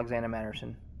taking Alexander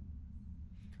Madison.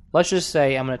 Let's just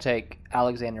say I'm going to take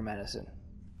Alexander Madison.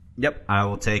 Yep, I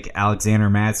will take Alexander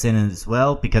Madison as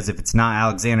well, because if it's not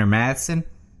Alexander Madison,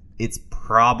 it's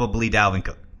probably Dalvin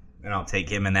Cook. And I'll take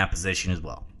him in that position as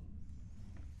well.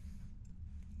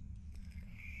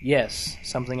 Yes,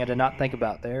 something I did not think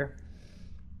about there.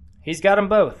 He's got them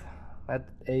both.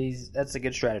 That's a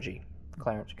good strategy,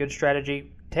 Clarence. Good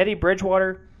strategy. Teddy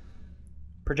Bridgewater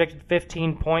projected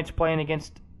 15 points playing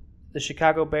against the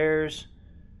Chicago Bears.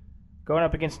 Going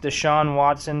up against Deshaun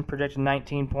Watson, projected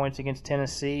 19 points against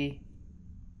Tennessee.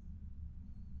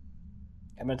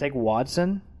 I'm going to take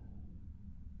Watson.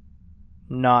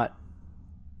 I'm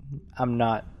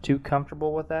not too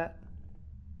comfortable with that.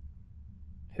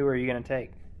 Who are you going to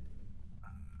take?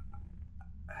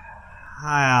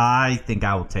 I think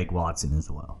I will take Watson as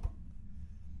well.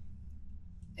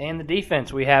 And the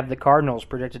defense, we have the Cardinals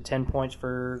projected 10 points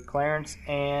for Clarence,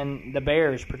 and the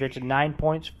Bears projected 9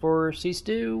 points for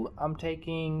C-Stu. I'm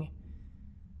taking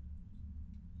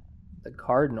the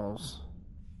Cardinals.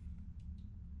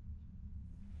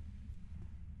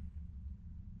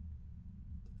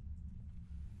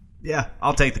 Yeah,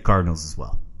 I'll take the Cardinals as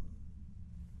well.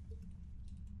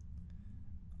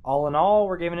 All in all,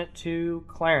 we're giving it to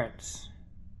Clarence.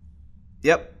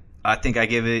 Yep, I think I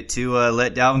give it to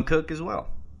let Dalvin Cook as well.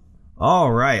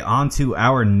 All right, on to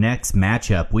our next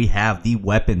matchup. We have the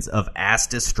Weapons of Ass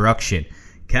Destruction.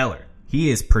 Keller,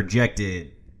 he is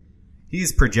projected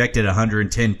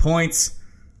 110 points.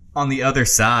 On the other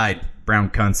side,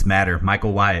 Brown Cunts Matter,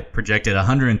 Michael Wyatt, projected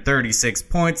 136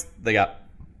 points. They've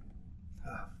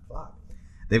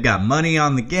got money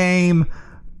on the game.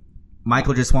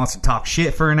 Michael just wants to talk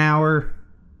shit for an hour.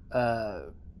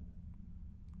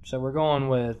 So we're going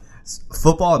with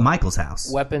football at Michael's house.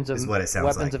 Weapons of is what it sounds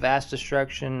Weapons like. of Ass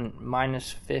Destruction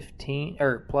minus 15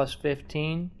 or plus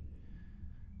 15.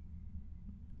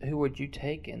 Who would you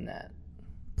take in that?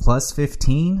 Plus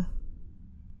 15?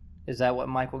 Is that what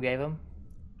Michael gave him?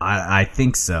 I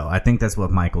think so. I think that's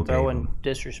what Michael gave him. Throwing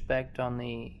disrespect on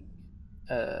the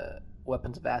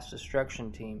Weapons of Ass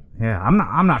Destruction team. Yeah,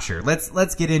 I'm not sure.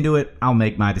 Let's get into it. I'll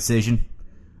make my decision.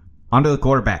 On to the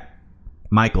quarterback.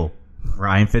 Michael.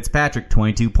 Ryan Fitzpatrick,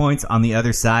 22 points. On the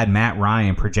other side, Matt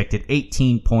Ryan projected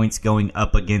 18 points going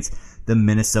up against the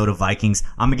Minnesota Vikings.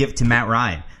 I'm going to give it to Matt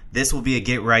Ryan. This will be a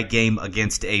get-right game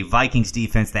against a Vikings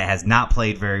defense that has not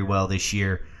played very well this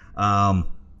year. I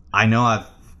know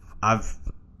I've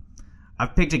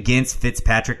picked against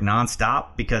Fitzpatrick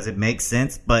nonstop because it makes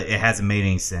sense, but it hasn't made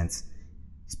any sense.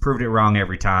 He's proved it wrong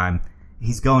every time.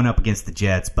 He's going up against the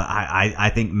Jets, but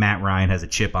I think Matt Ryan has a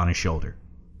chip on his shoulder.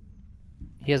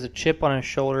 He has a chip on his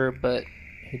shoulder, but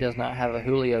He does not have a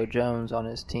Julio Jones on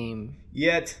his team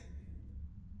yet.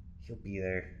 He'll be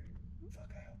there. Fuck,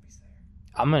 I hope he's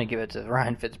there. I'm going to give it to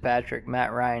Ryan Fitzpatrick.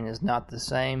 Matt Ryan is not the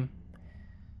same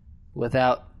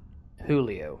without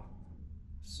Julio.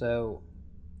 So,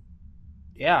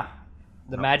 yeah,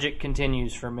 the magic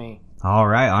continues for me. All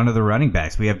right, on to the running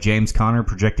backs. We have James Conner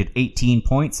projected 18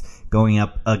 points going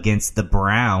up against the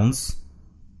Browns.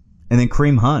 And then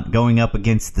Kareem Hunt going up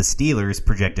against the Steelers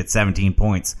projected 17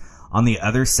 points. On the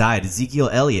other side, Ezekiel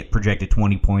Elliott projected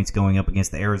 20 points going up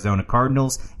against the Arizona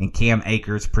Cardinals. And Cam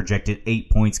Akers projected 8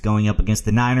 points going up against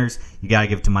the Niners. You got to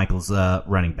give it to Michael's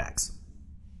running backs.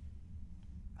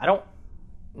 I don't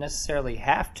necessarily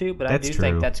have to, but I do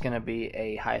think that's going to be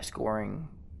a high-scoring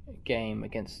game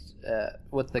against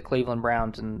with the Cleveland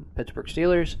Browns and Pittsburgh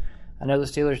Steelers. I know the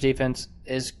Steelers' defense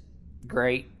is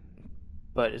great,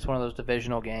 but it's one of those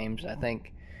divisional games. I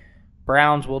think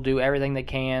Browns will do everything they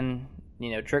can,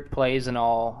 trick plays and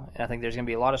all, and I think there's going to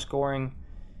be a lot of scoring.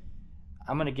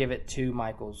 I'm going to give it to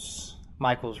Michael's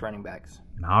running backs.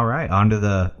 All right, on to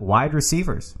the wide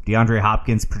receivers. DeAndre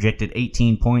Hopkins projected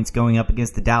 18 points going up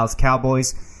against the Dallas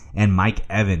Cowboys, and Mike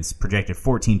Evans projected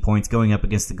 14 points going up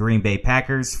against the Green Bay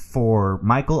Packers for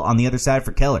Michael. On the other side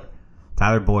for Keller,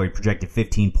 Tyler Boyd projected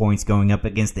 15 points going up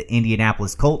against the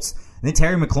Indianapolis Colts, and then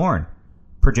Terry McLaurin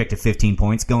projected 15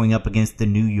 points going up against the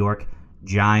New York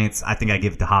Giants. I think I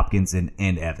give it to Hopkins and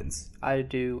Evans. I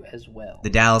do as well. The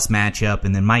Dallas matchup,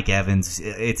 and then Mike Evans.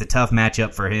 It's a tough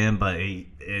matchup for him, but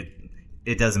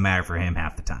it doesn't matter for him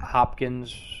half the time.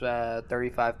 Hopkins,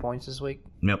 35 points this week.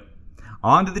 Nope.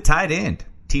 On to the tight end.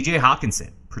 TJ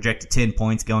Hawkinson projected 10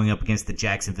 points going up against the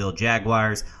Jacksonville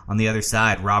Jaguars. On the other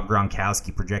side, Rob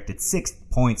Gronkowski projected 6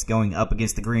 points going up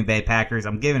against the Green Bay Packers.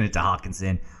 I'm giving it to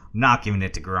Hawkinson. I'm not giving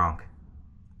it to Gronk.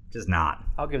 Just not.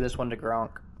 I'll give this one to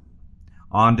Gronk.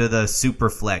 On to the super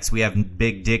flex. We have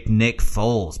Big Dick Nick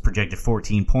Foles projected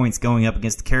 14 points going up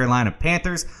against the Carolina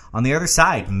Panthers. On the other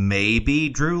side, maybe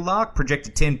Drew Lock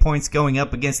projected 10 points going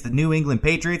up against the New England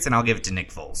Patriots, and I'll give it to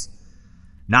Nick Foles.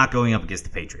 Not going up against the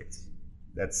Patriots.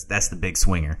 That's the big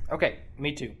swinger. Okay,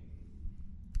 me too.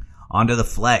 On to the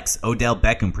flex. Odell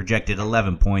Beckham projected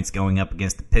 11 points going up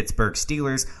against the Pittsburgh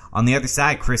Steelers. On the other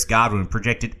side, Chris Godwin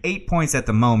projected 8 points at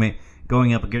the moment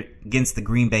going up against the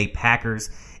Green Bay Packers.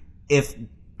 If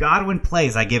Godwin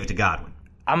plays, I give it to Godwin.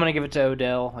 I'm going to give it to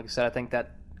Odell. Like I said, I think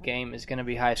that game is going to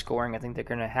be high scoring. I think they're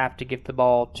going to have to give the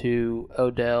ball to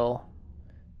Odell.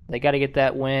 They got to get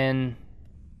that win.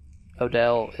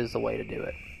 Odell is the way to do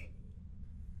it.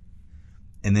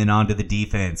 And then on to the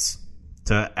defense.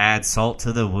 To add salt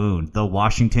to the wound, the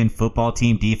Washington football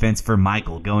team defense for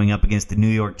Michael going up against the New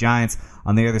York Giants.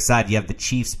 On the other side, you have the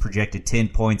Chiefs projected 10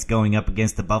 points going up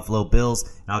against the Buffalo Bills.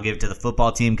 And I'll give it to the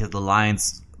football team because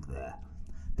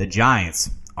the Giants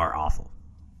are awful.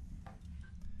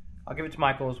 I'll give it to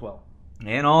Michael as well.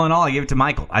 And all in all, I give it to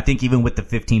Michael. I think even with the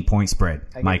 15-point spread,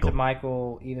 I give it to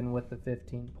Michael even with the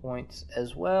 15 points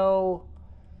as well.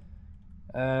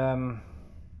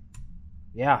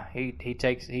 Yeah, he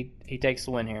takes the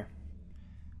win here.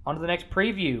 On to the next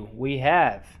preview. We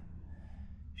have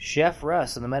Chef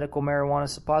Russ and the medical marijuana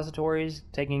suppositories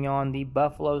taking on the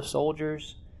Buffalo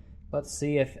Soldiers. Let's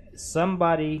see if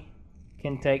somebody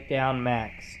can take down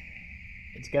Max.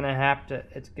 It's gonna have to.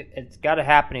 It's got to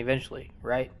happen eventually,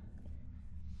 right?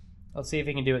 Let's see if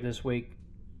he can do it this week.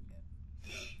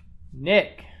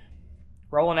 Nick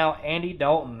rolling out Andy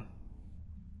Dalton,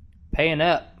 paying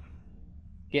up.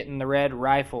 Getting the red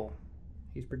rifle.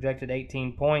 He's projected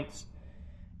 18 points.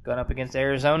 Going up against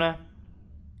Arizona.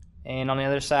 And on the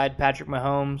other side, Patrick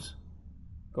Mahomes.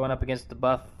 Going up against the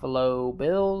Buffalo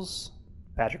Bills.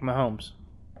 Patrick Mahomes.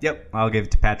 Yep, I'll give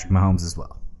it to Patrick Mahomes as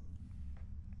well.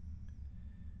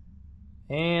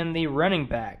 And the running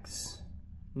backs.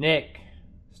 Nick,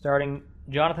 starting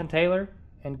Jonathan Taylor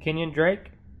and Kenyon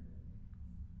Drake.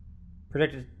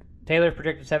 Taylor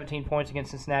projected 17 points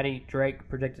against Cincinnati. Drake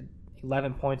projected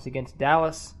 11 points against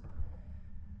Dallas.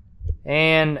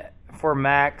 And for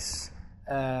Max,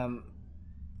 I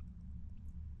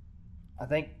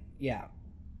think,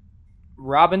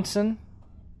 Robinson.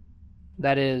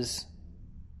 That is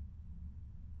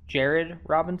Jared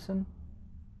Robinson.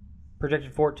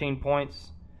 Projected 14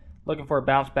 points. Looking for a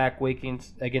bounce-back week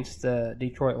against the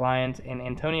Detroit Lions. And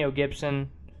Antonio Gibson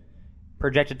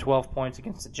projected 12 points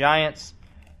against the Giants.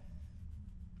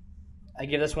 I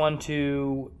give this one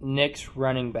to Nick's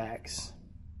running backs.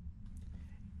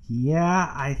 Yeah,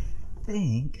 I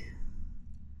think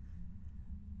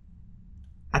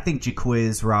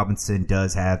Jaquiz Robinson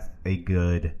does have a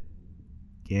good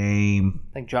game.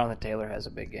 I think Jonathan Taylor has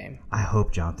a big game. I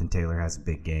hope Jonathan Taylor has a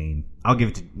big game. I'll give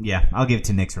it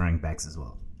to Nick's running backs as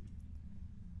well.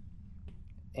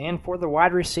 And for the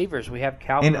wide receivers, we have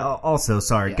Calvin. And also,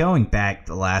 going back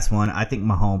to the last one, I think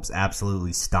Mahomes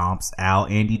absolutely stomps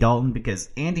out Andy Dalton because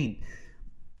Andy,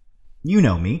 you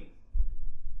know me,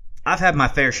 I've had my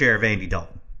fair share of Andy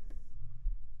Dalton.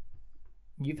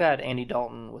 You've had Andy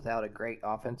Dalton without a great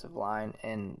offensive line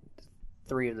and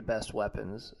 3 of the best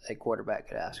weapons a quarterback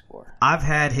could ask for. I've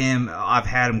had him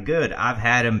good. I've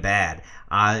had him bad.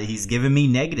 He's given me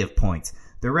negative points.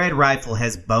 The Red Rifle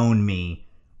has boned me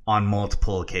on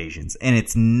multiple occasions, and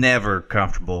it's never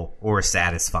comfortable or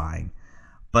satisfying.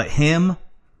 But him,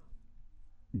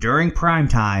 during prime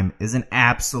time, is an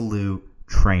absolute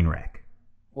train wreck.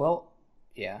 Well,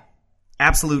 yeah.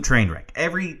 Absolute train wreck.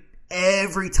 Every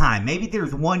time. Maybe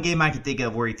there's one game I can think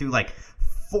of where he threw like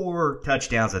 4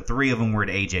 touchdowns and 3 of them were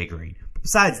to A.J. Green.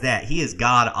 Besides that, he is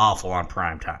god-awful on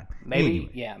prime time. Maybe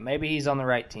he's on the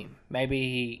right team.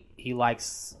 Maybe he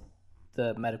likes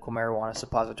the medical marijuana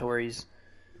suppositories.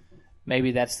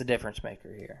 Maybe that's the difference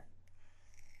maker here.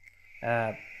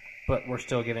 But we're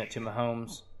still giving it to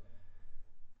Mahomes.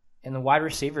 In the wide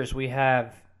receivers, we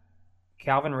have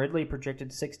Calvin Ridley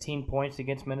projected 16 points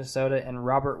against Minnesota, and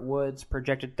Robert Woods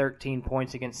projected 13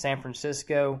 points against San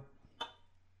Francisco.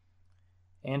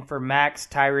 And for Max,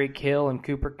 Tyreek Hill and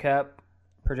Cooper Kupp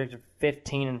projected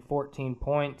 15 and 14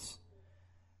 points.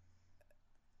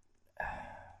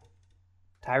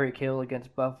 Tyreek Hill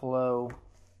against Buffalo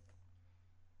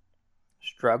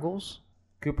struggles.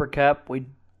 Cooper Kupp,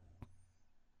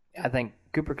 I think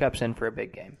Cooper Kupp's in for a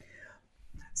big game.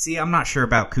 See, I'm not sure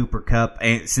about Cooper Kupp.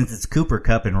 And since it's Cooper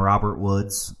Kupp and Robert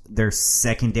Woods, their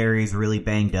secondary is really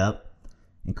banged up.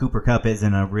 And Cooper Kupp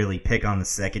isn't a really pick on the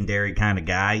secondary kind of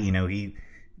guy. You know, he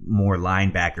more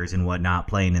linebackers and whatnot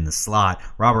playing in the slot.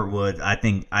 Robert Woods, I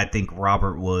think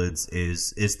Robert Woods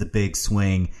is the big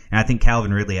swing. And I think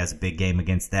Calvin Ridley has a big game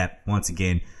against that, once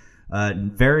again,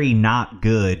 very not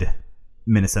good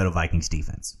Minnesota Vikings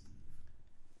defense.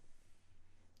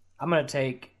 I'm going to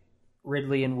take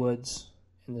Ridley and Woods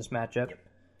in this matchup. Yep.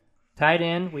 Tight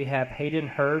end, we have Hayden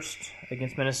Hurst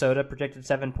against Minnesota, projected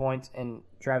 7 points, and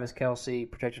Travis Kelce,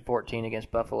 projected 14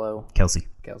 against Buffalo. Kelce.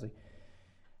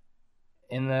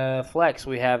 In the flex,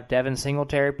 we have Devin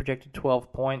Singletary, projected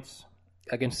 12 points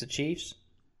against the Chiefs,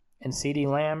 and CeeDee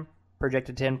Lamb,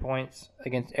 projected 10 points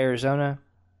against Arizona.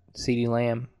 CeeDee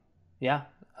Lamb. Yeah,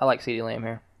 I like CeeDee Lamb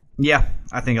here. Yeah,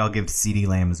 I think I'll give to CeeDee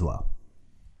Lamb as well.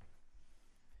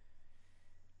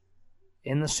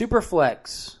 In the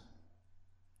Superflex,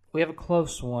 we have a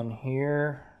close one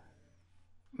here.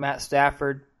 Matt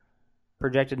Stafford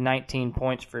projected 19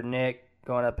 points for Nick,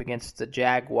 going up against the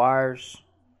Jaguars.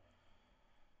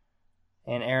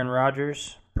 And Aaron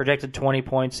Rodgers projected 20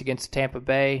 points against Tampa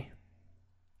Bay.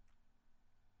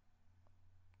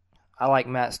 I like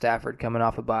Matt Stafford coming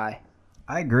off a bye.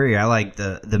 I agree. I like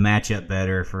the matchup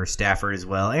better for Stafford as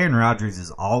well. Aaron Rodgers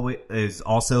is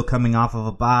also coming off of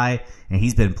a bye, and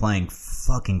he's been playing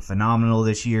fucking phenomenal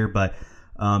this year. But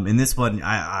in this one,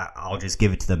 I'll just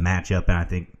give it to the matchup, and I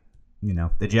think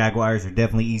the Jaguars are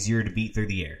definitely easier to beat through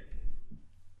the air.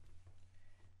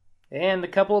 And a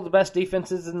couple of the best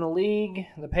defenses in the league,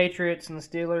 the Patriots and the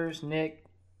Steelers. Nick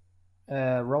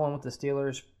rolling with the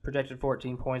Steelers, projected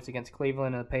 14 points against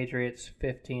Cleveland, and the Patriots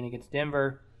 15 against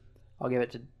Denver. I'll give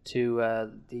it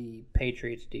to the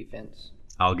Patriots defense.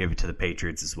 I'll give it to the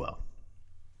Patriots as well.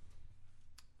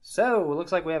 So, it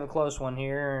looks like we have a close one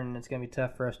here, and it's going to be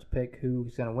tough for us to pick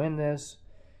who's going to win this.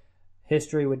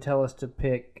 History would tell us to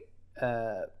pick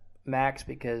Max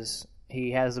because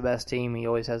he has the best team. He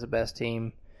always has the best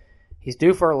team. He's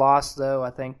due for a loss, though.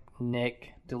 I think Nick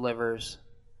delivers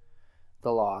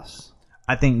the loss.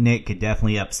 I think Nick could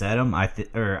definitely upset him. I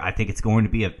think it's going to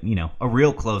be a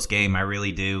real close game. I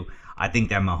really do. I think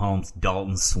that Mahomes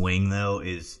Dalton swing though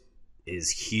is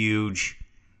huge.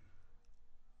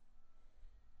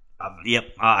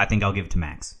 I think I'll give it to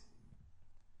Max.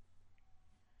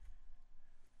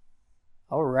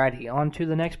 Alrighty, on to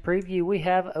the next preview. We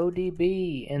have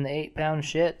ODB in the 8-pound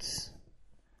shits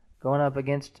going up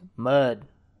against Mud.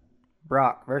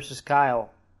 Brock versus Kyle.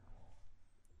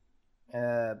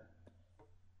 Could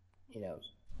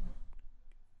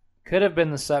have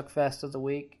been the suckfest of the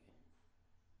week,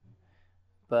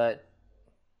 but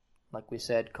like we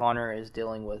said, Connor is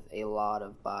dealing with a lot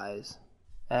of buys.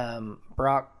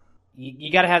 Brock,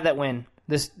 you got to have that win.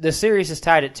 This series is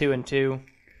tied at 2-2.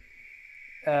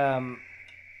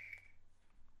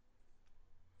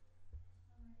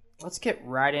 Let's get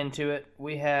right into it.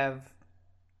 We have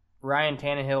Ryan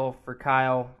Tannehill for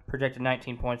Kyle, projected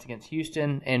 19 points against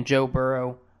Houston, and Joe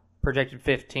Burrow, projected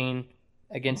 15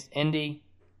 against Indy.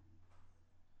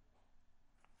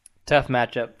 Tough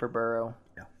matchup for Burrow.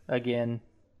 Yeah. Again,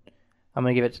 I'm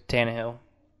going to give it to Tannehill.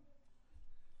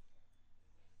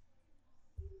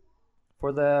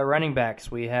 For the running backs,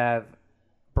 we have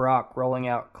Brock rolling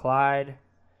out Clyde,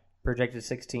 projected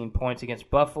 16 points against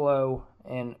Buffalo,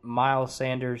 and Miles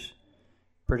Sanders,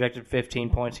 projected 15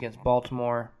 points against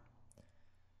Baltimore.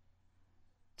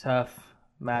 Tough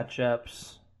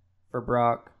matchups for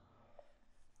Brock.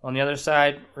 On the other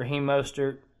side, Raheem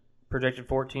Mostert, projected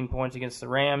 14 points against the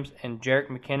Rams, and Jerick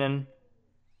McKinnon,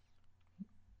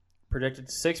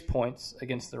 projected 6 points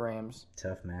against the Rams.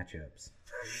 Tough matchups.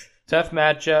 Tough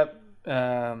matchup.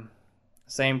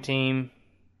 Same team,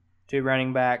 2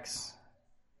 running backs.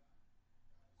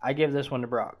 I give this one to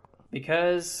Brock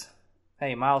because,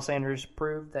 hey, Miles Sanders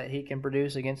proved that he can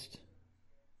produce against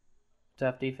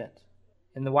tough defense.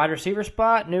 In the wide receiver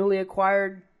spot, newly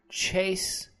acquired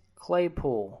Chase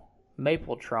Claypool,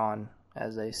 Mapletron,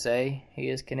 as they say. He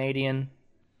is Canadian.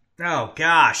 Oh,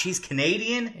 gosh, he's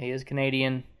Canadian? He is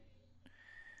Canadian.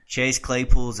 Chase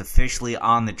Claypool is officially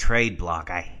on the trade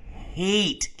block. I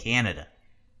hate Canada.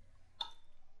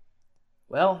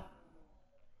 Well,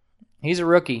 he's a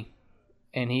rookie,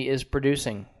 and he is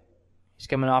producing. He's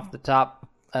coming off the top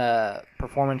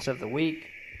performance of the week,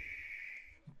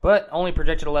 but only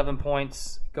projected 11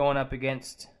 points going up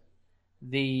against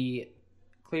the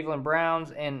Cleveland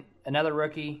Browns, and another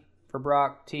rookie for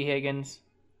Brock, T. Higgins,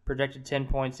 projected 10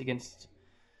 points against...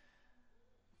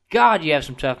 God, you have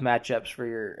some tough matchups for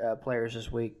your players this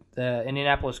week. The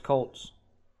Indianapolis Colts.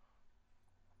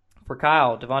 For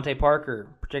Kyle, Devontae Parker,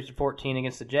 projected 14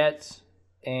 against the Jets,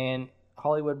 and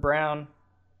Hollywood Brown,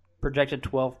 projected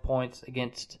 12 points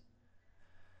against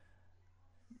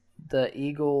the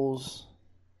Eagles.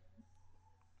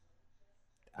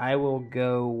 I will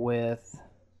go with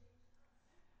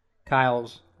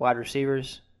Kyle's wide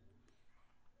receivers.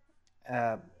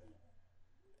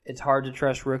 It's hard to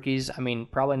trust rookies. I mean,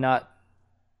 probably not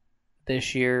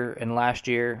this year and last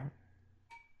year,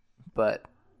 but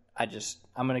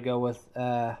I'm going to go with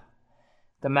the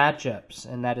matchups,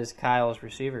 and that is Kyle's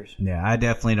receivers. Yeah, I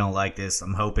definitely don't like this.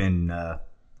 I'm hoping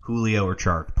Julio or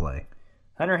Chark play.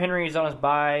 Hunter Henry is on his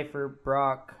bye for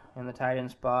Brock in the tight end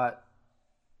spot,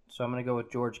 so I'm going to go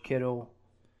with George Kittle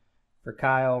for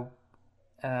Kyle.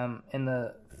 In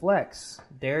the flex,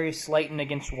 Darius Slayton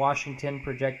against Washington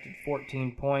projected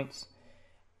 14 points,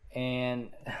 and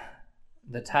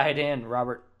the tight end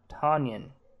Robert Tonyan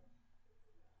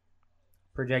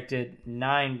projected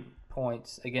 9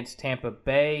 points against Tampa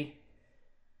Bay.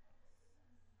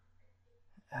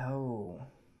 Oh.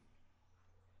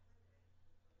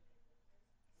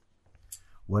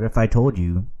 What if I told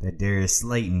you that Darius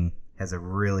Slayton has a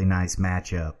really nice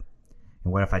matchup?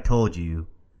 And what if I told you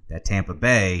that Tampa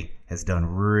Bay has done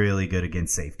really good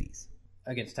against safeties?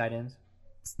 Against tight ends?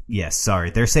 Yes,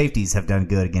 sorry. Their safeties have done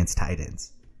good against tight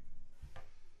ends.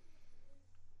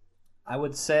 I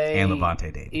would say and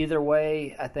Levante David. Either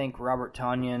way, I think Robert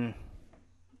Tonyan,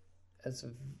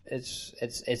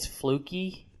 it's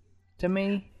fluky to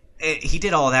me. He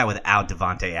did all that without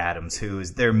Devontae Adams, who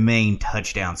is their main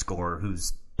touchdown scorer,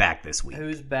 who's back this week.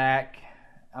 Who's back?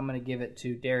 I'm going to give it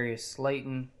to Darius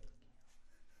Slayton.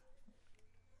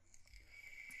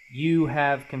 You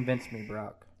have convinced me,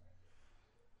 Brock.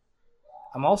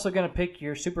 I'm also going to pick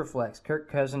your Superflex.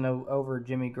 Kirk Cousins over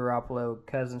Jimmy Garoppolo.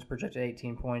 Cousins projected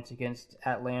 18 points against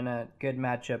Atlanta. Good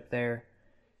matchup there.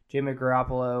 Jimmy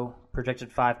Garoppolo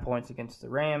projected 5 points against the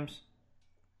Rams.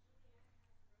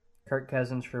 Kirk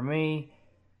Cousins for me.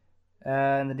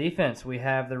 In the defense, we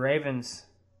have the Ravens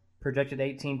projected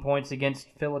 18 points against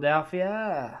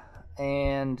Philadelphia.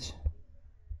 And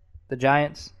the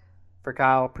Giants for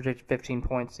Kyle projected 15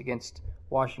 points against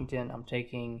Washington. I'm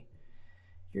taking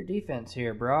your defense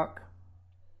here, Brock.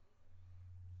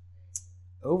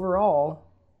 Overall,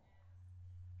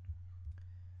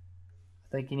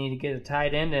 I think you need to get a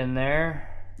tight end in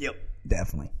there. Yep,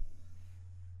 definitely.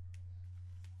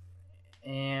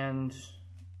 And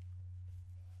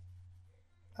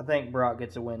I think Brock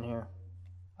gets a win here.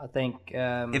 I think...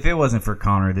 if it wasn't for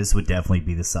Connor, this would definitely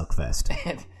be the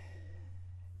suckfest.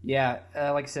 Yeah,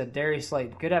 like I said, Darius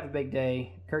Slayton could have a big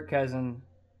day. Kirk Cousins,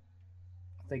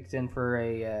 I think, is in for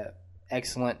a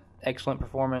excellent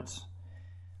performance.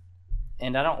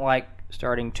 And I don't like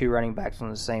starting 2 running backs on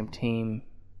the same team.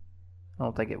 I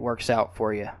don't think it works out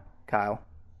for you, Kyle.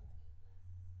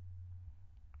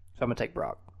 So I'm going to take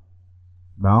Brock.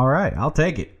 All right, I'll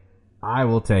take it. I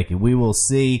will take it. We will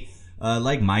see.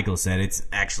 Like Michael said, it's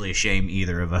actually a shame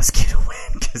either of us get a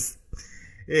win because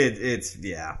it's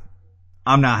yeah.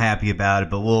 I'm not happy about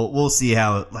it, but we'll see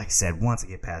how. Like I said, once I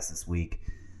get past this week,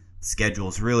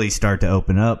 schedules really start to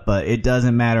open up. But it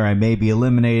doesn't matter. I may be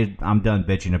eliminated. I'm done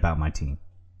bitching about my team.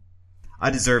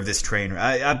 I deserve this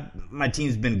trainer. My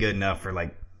team's been good enough for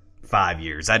like 5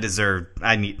 years. I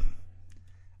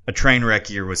A train wreck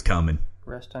year was coming.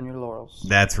 Rest on your laurels.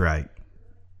 That's right.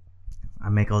 I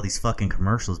make all these fucking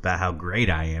commercials about how great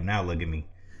I am. Now look at me.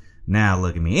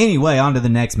 Anyway, on to the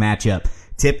next matchup.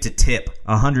 Tip to tip,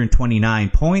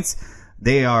 129 points.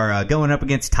 They are going up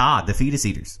against Todd, the Fetus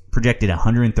Eaters. Projected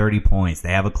 130 points.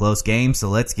 They have a close game, so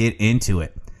let's get into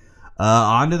it.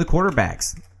 On to the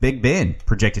quarterbacks. Big Ben,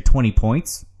 projected 20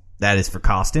 points. That is for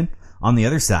Costin. On the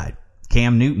other side,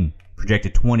 Cam Newton,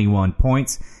 projected 21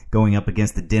 points, going up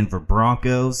against the Denver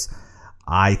Broncos.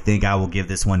 I think I will give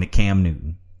this one to Cam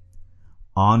Newton.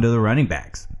 On to the running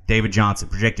backs. David Johnson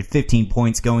projected 15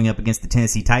 points going up against the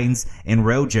Tennessee Titans, and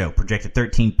Rojo projected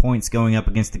 13 points going up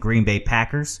against the Green Bay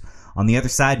Packers. On the other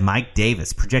side, Mike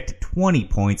Davis projected 20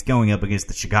 points going up against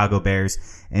the Chicago Bears,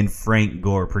 and Frank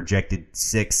Gore projected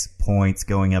 6 points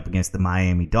going up against the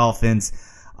Miami Dolphins.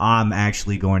 I'm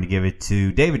actually going to give it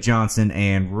to David Johnson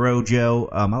and Rojo.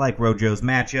 I like Rojo's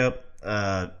matchup.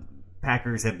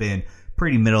 Packers have been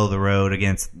pretty middle of the road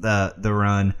against the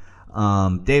run.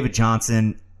 David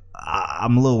Johnson,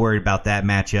 I'm a little worried about that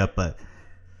matchup, but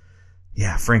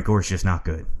yeah, Frank Gore's just not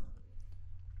good.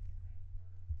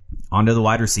 On to the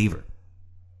wide receiver.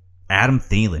 Adam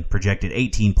Thielen projected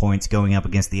 18 points going up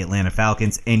against the Atlanta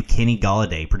Falcons, and Kenny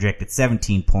Golladay projected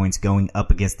 17 points going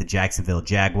up against the Jacksonville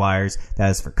Jaguars. That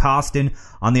is for Costin.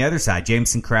 On the other side,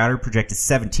 Jameson Crowder projected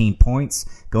 17 points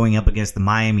going up against the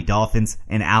Miami Dolphins,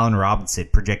 and Allen Robinson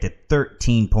projected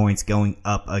 13 points going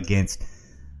up against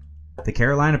the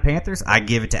Carolina Panthers. I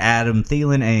give it to Adam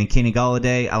Thielen and Kenny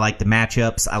Golladay. I like the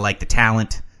matchups. I like the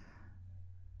talent.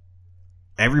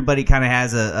 Everybody kind of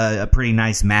has a pretty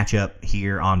nice matchup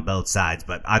here on both sides,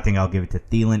 but I think I'll give it to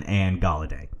Thielen and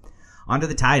Golladay. On to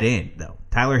the tight end, though.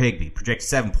 Tyler Higbee projected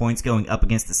 7 points going up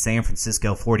against the San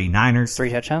Francisco 49ers.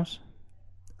 3 touchdowns?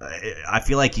 I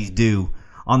feel like he's due.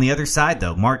 On the other side,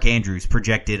 though, Mark Andrews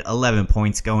projected 11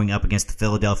 points going up against the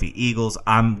Philadelphia Eagles.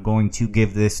 I'm going to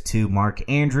give this to Mark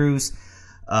Andrews.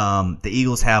 The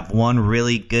Eagles have one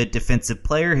really good defensive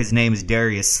player. His name is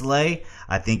Darius Slay.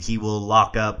 I think he will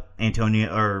lock up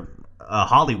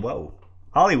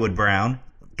Hollywood Brown,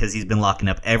 because he's been locking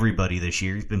up everybody this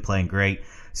year. He's been playing great.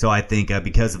 So I think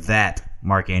because of that,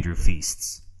 Mark Andrew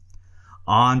feasts.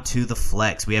 On to the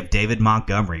flex. We have David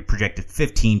Montgomery, projected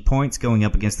 15 points going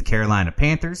up against the Carolina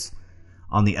Panthers.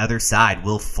 On the other side,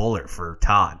 Will Fuller for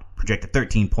Todd, projected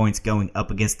 13 points going up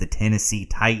against the Tennessee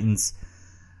Titans.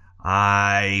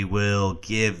 I will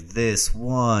give this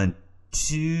one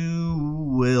to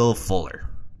Will Fuller.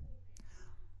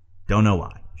 Don't know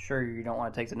why. Sure, you don't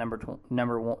want to take the number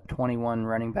 21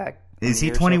 running back. Is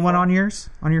he 21 on yours?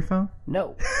 On your phone?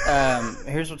 No.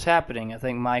 Here's what's happening. I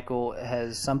think Michael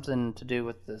has something to do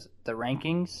with the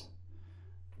rankings.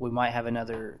 We might have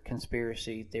another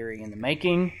conspiracy theory in the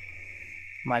making.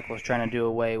 Michael's trying to do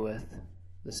away with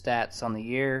the stats on the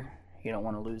year. You don't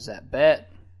want to lose that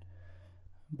bet.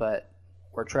 But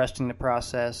we're trusting the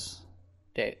process.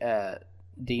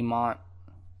 D-Mont,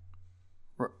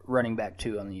 running back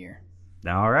 2 on the year.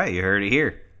 All right, you heard it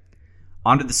here.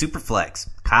 On to the Superflex.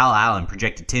 Kyle Allen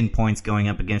projected 10 points going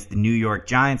up against the New York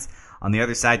Giants. On the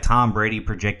other side, Tom Brady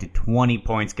projected 20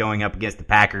 points going up against the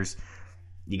Packers.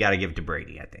 You got to give it to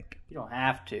Brady, I think. You don't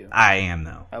have to. I am,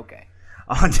 though. Okay.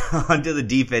 On to the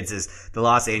defenses. The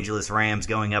Los Angeles Rams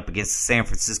going up against the San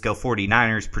Francisco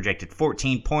 49ers, projected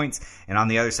 14 points. And on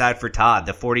the other side for Todd,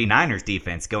 the 49ers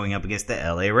defense going up against the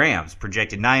LA Rams,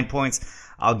 projected 9 points.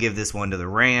 I'll give this one to the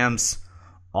Rams.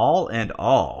 All and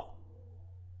all.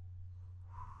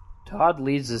 Todd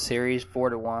leads the series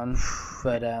 4-1,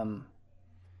 but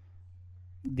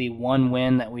the one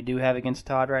win that we do have against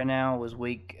Todd right now was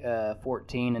week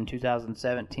 14 in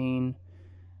 2017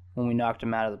 when we knocked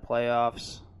him out of the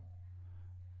playoffs.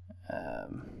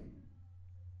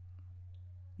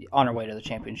 On our way to the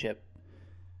championship.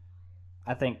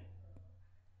 I think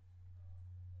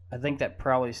that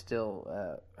probably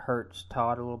still hurts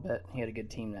Todd a little bit. He had a good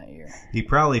team that year. He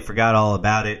probably forgot all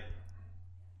about it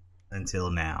until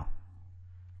now.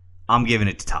 I'm giving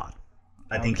it to Todd.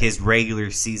 I think his regular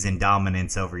season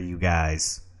dominance over you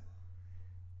guys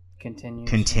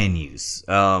continues.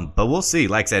 But we'll see.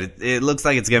 Like I said, it looks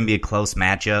like it's going to be a close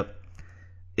matchup.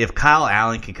 If Kyle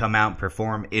Allen can come out and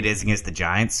perform, it is against the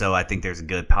Giants, so I think there's a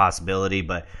good possibility.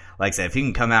 But like I said, if he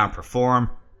can come out and perform,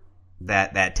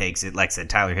 that takes it. Like I said,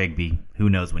 Tyler Higbee, who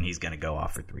knows when he's going to go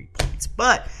off for 3 points.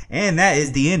 And that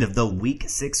is the end of the Week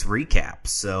 6 recap.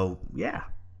 So, yeah,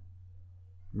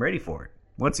 I'm ready for it.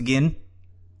 Once again,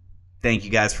 thank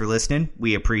you guys for listening.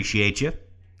 We appreciate you.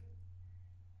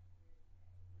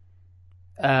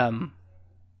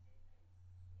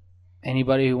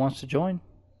 Anybody who wants to join?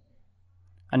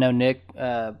 I know Nick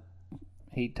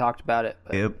He talked about it.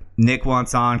 But. Yep. Nick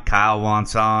wants on. Kyle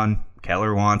wants on.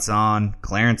 Keller wants on.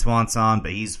 Clarence wants on,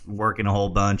 but he's working a whole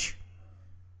bunch.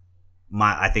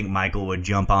 I think Michael would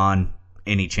jump on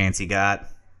any chance he got.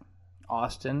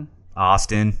 Austin.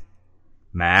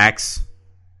 Max.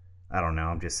 I don't know.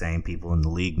 I'm just saying people in the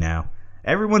league now.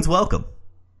 Everyone's welcome.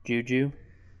 Juju.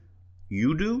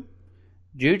 You do?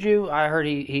 Juju, I heard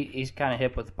he's kind of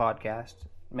hip with the podcast.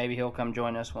 Maybe he'll come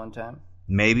join us one time.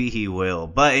 Maybe he will.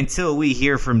 But until we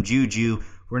hear from Juju,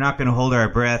 we're not going to hold our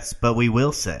breaths, but we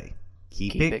will say,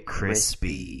 keep it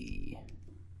crispy.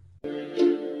 You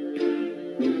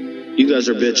guys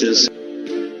are bitches.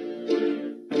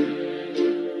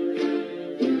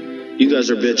 You guys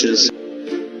are bitches.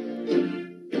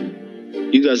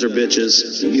 You guys are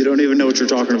bitches. You don't even know what you're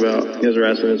talking about. You guys are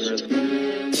assholes.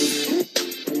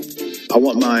 I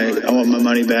want my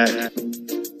money back.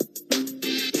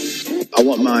 I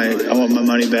want my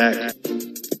money back.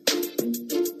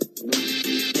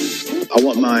 I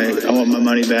want my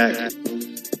money back.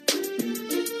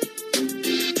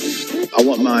 I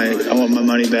want my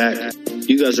money back.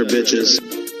 You guys are bitches.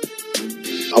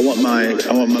 I want my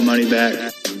money back.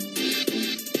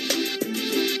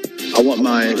 I want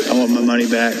my money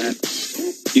back.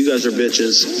 You guys are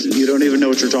bitches. You don't even know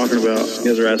what you're talking about. You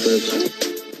guys are assholes.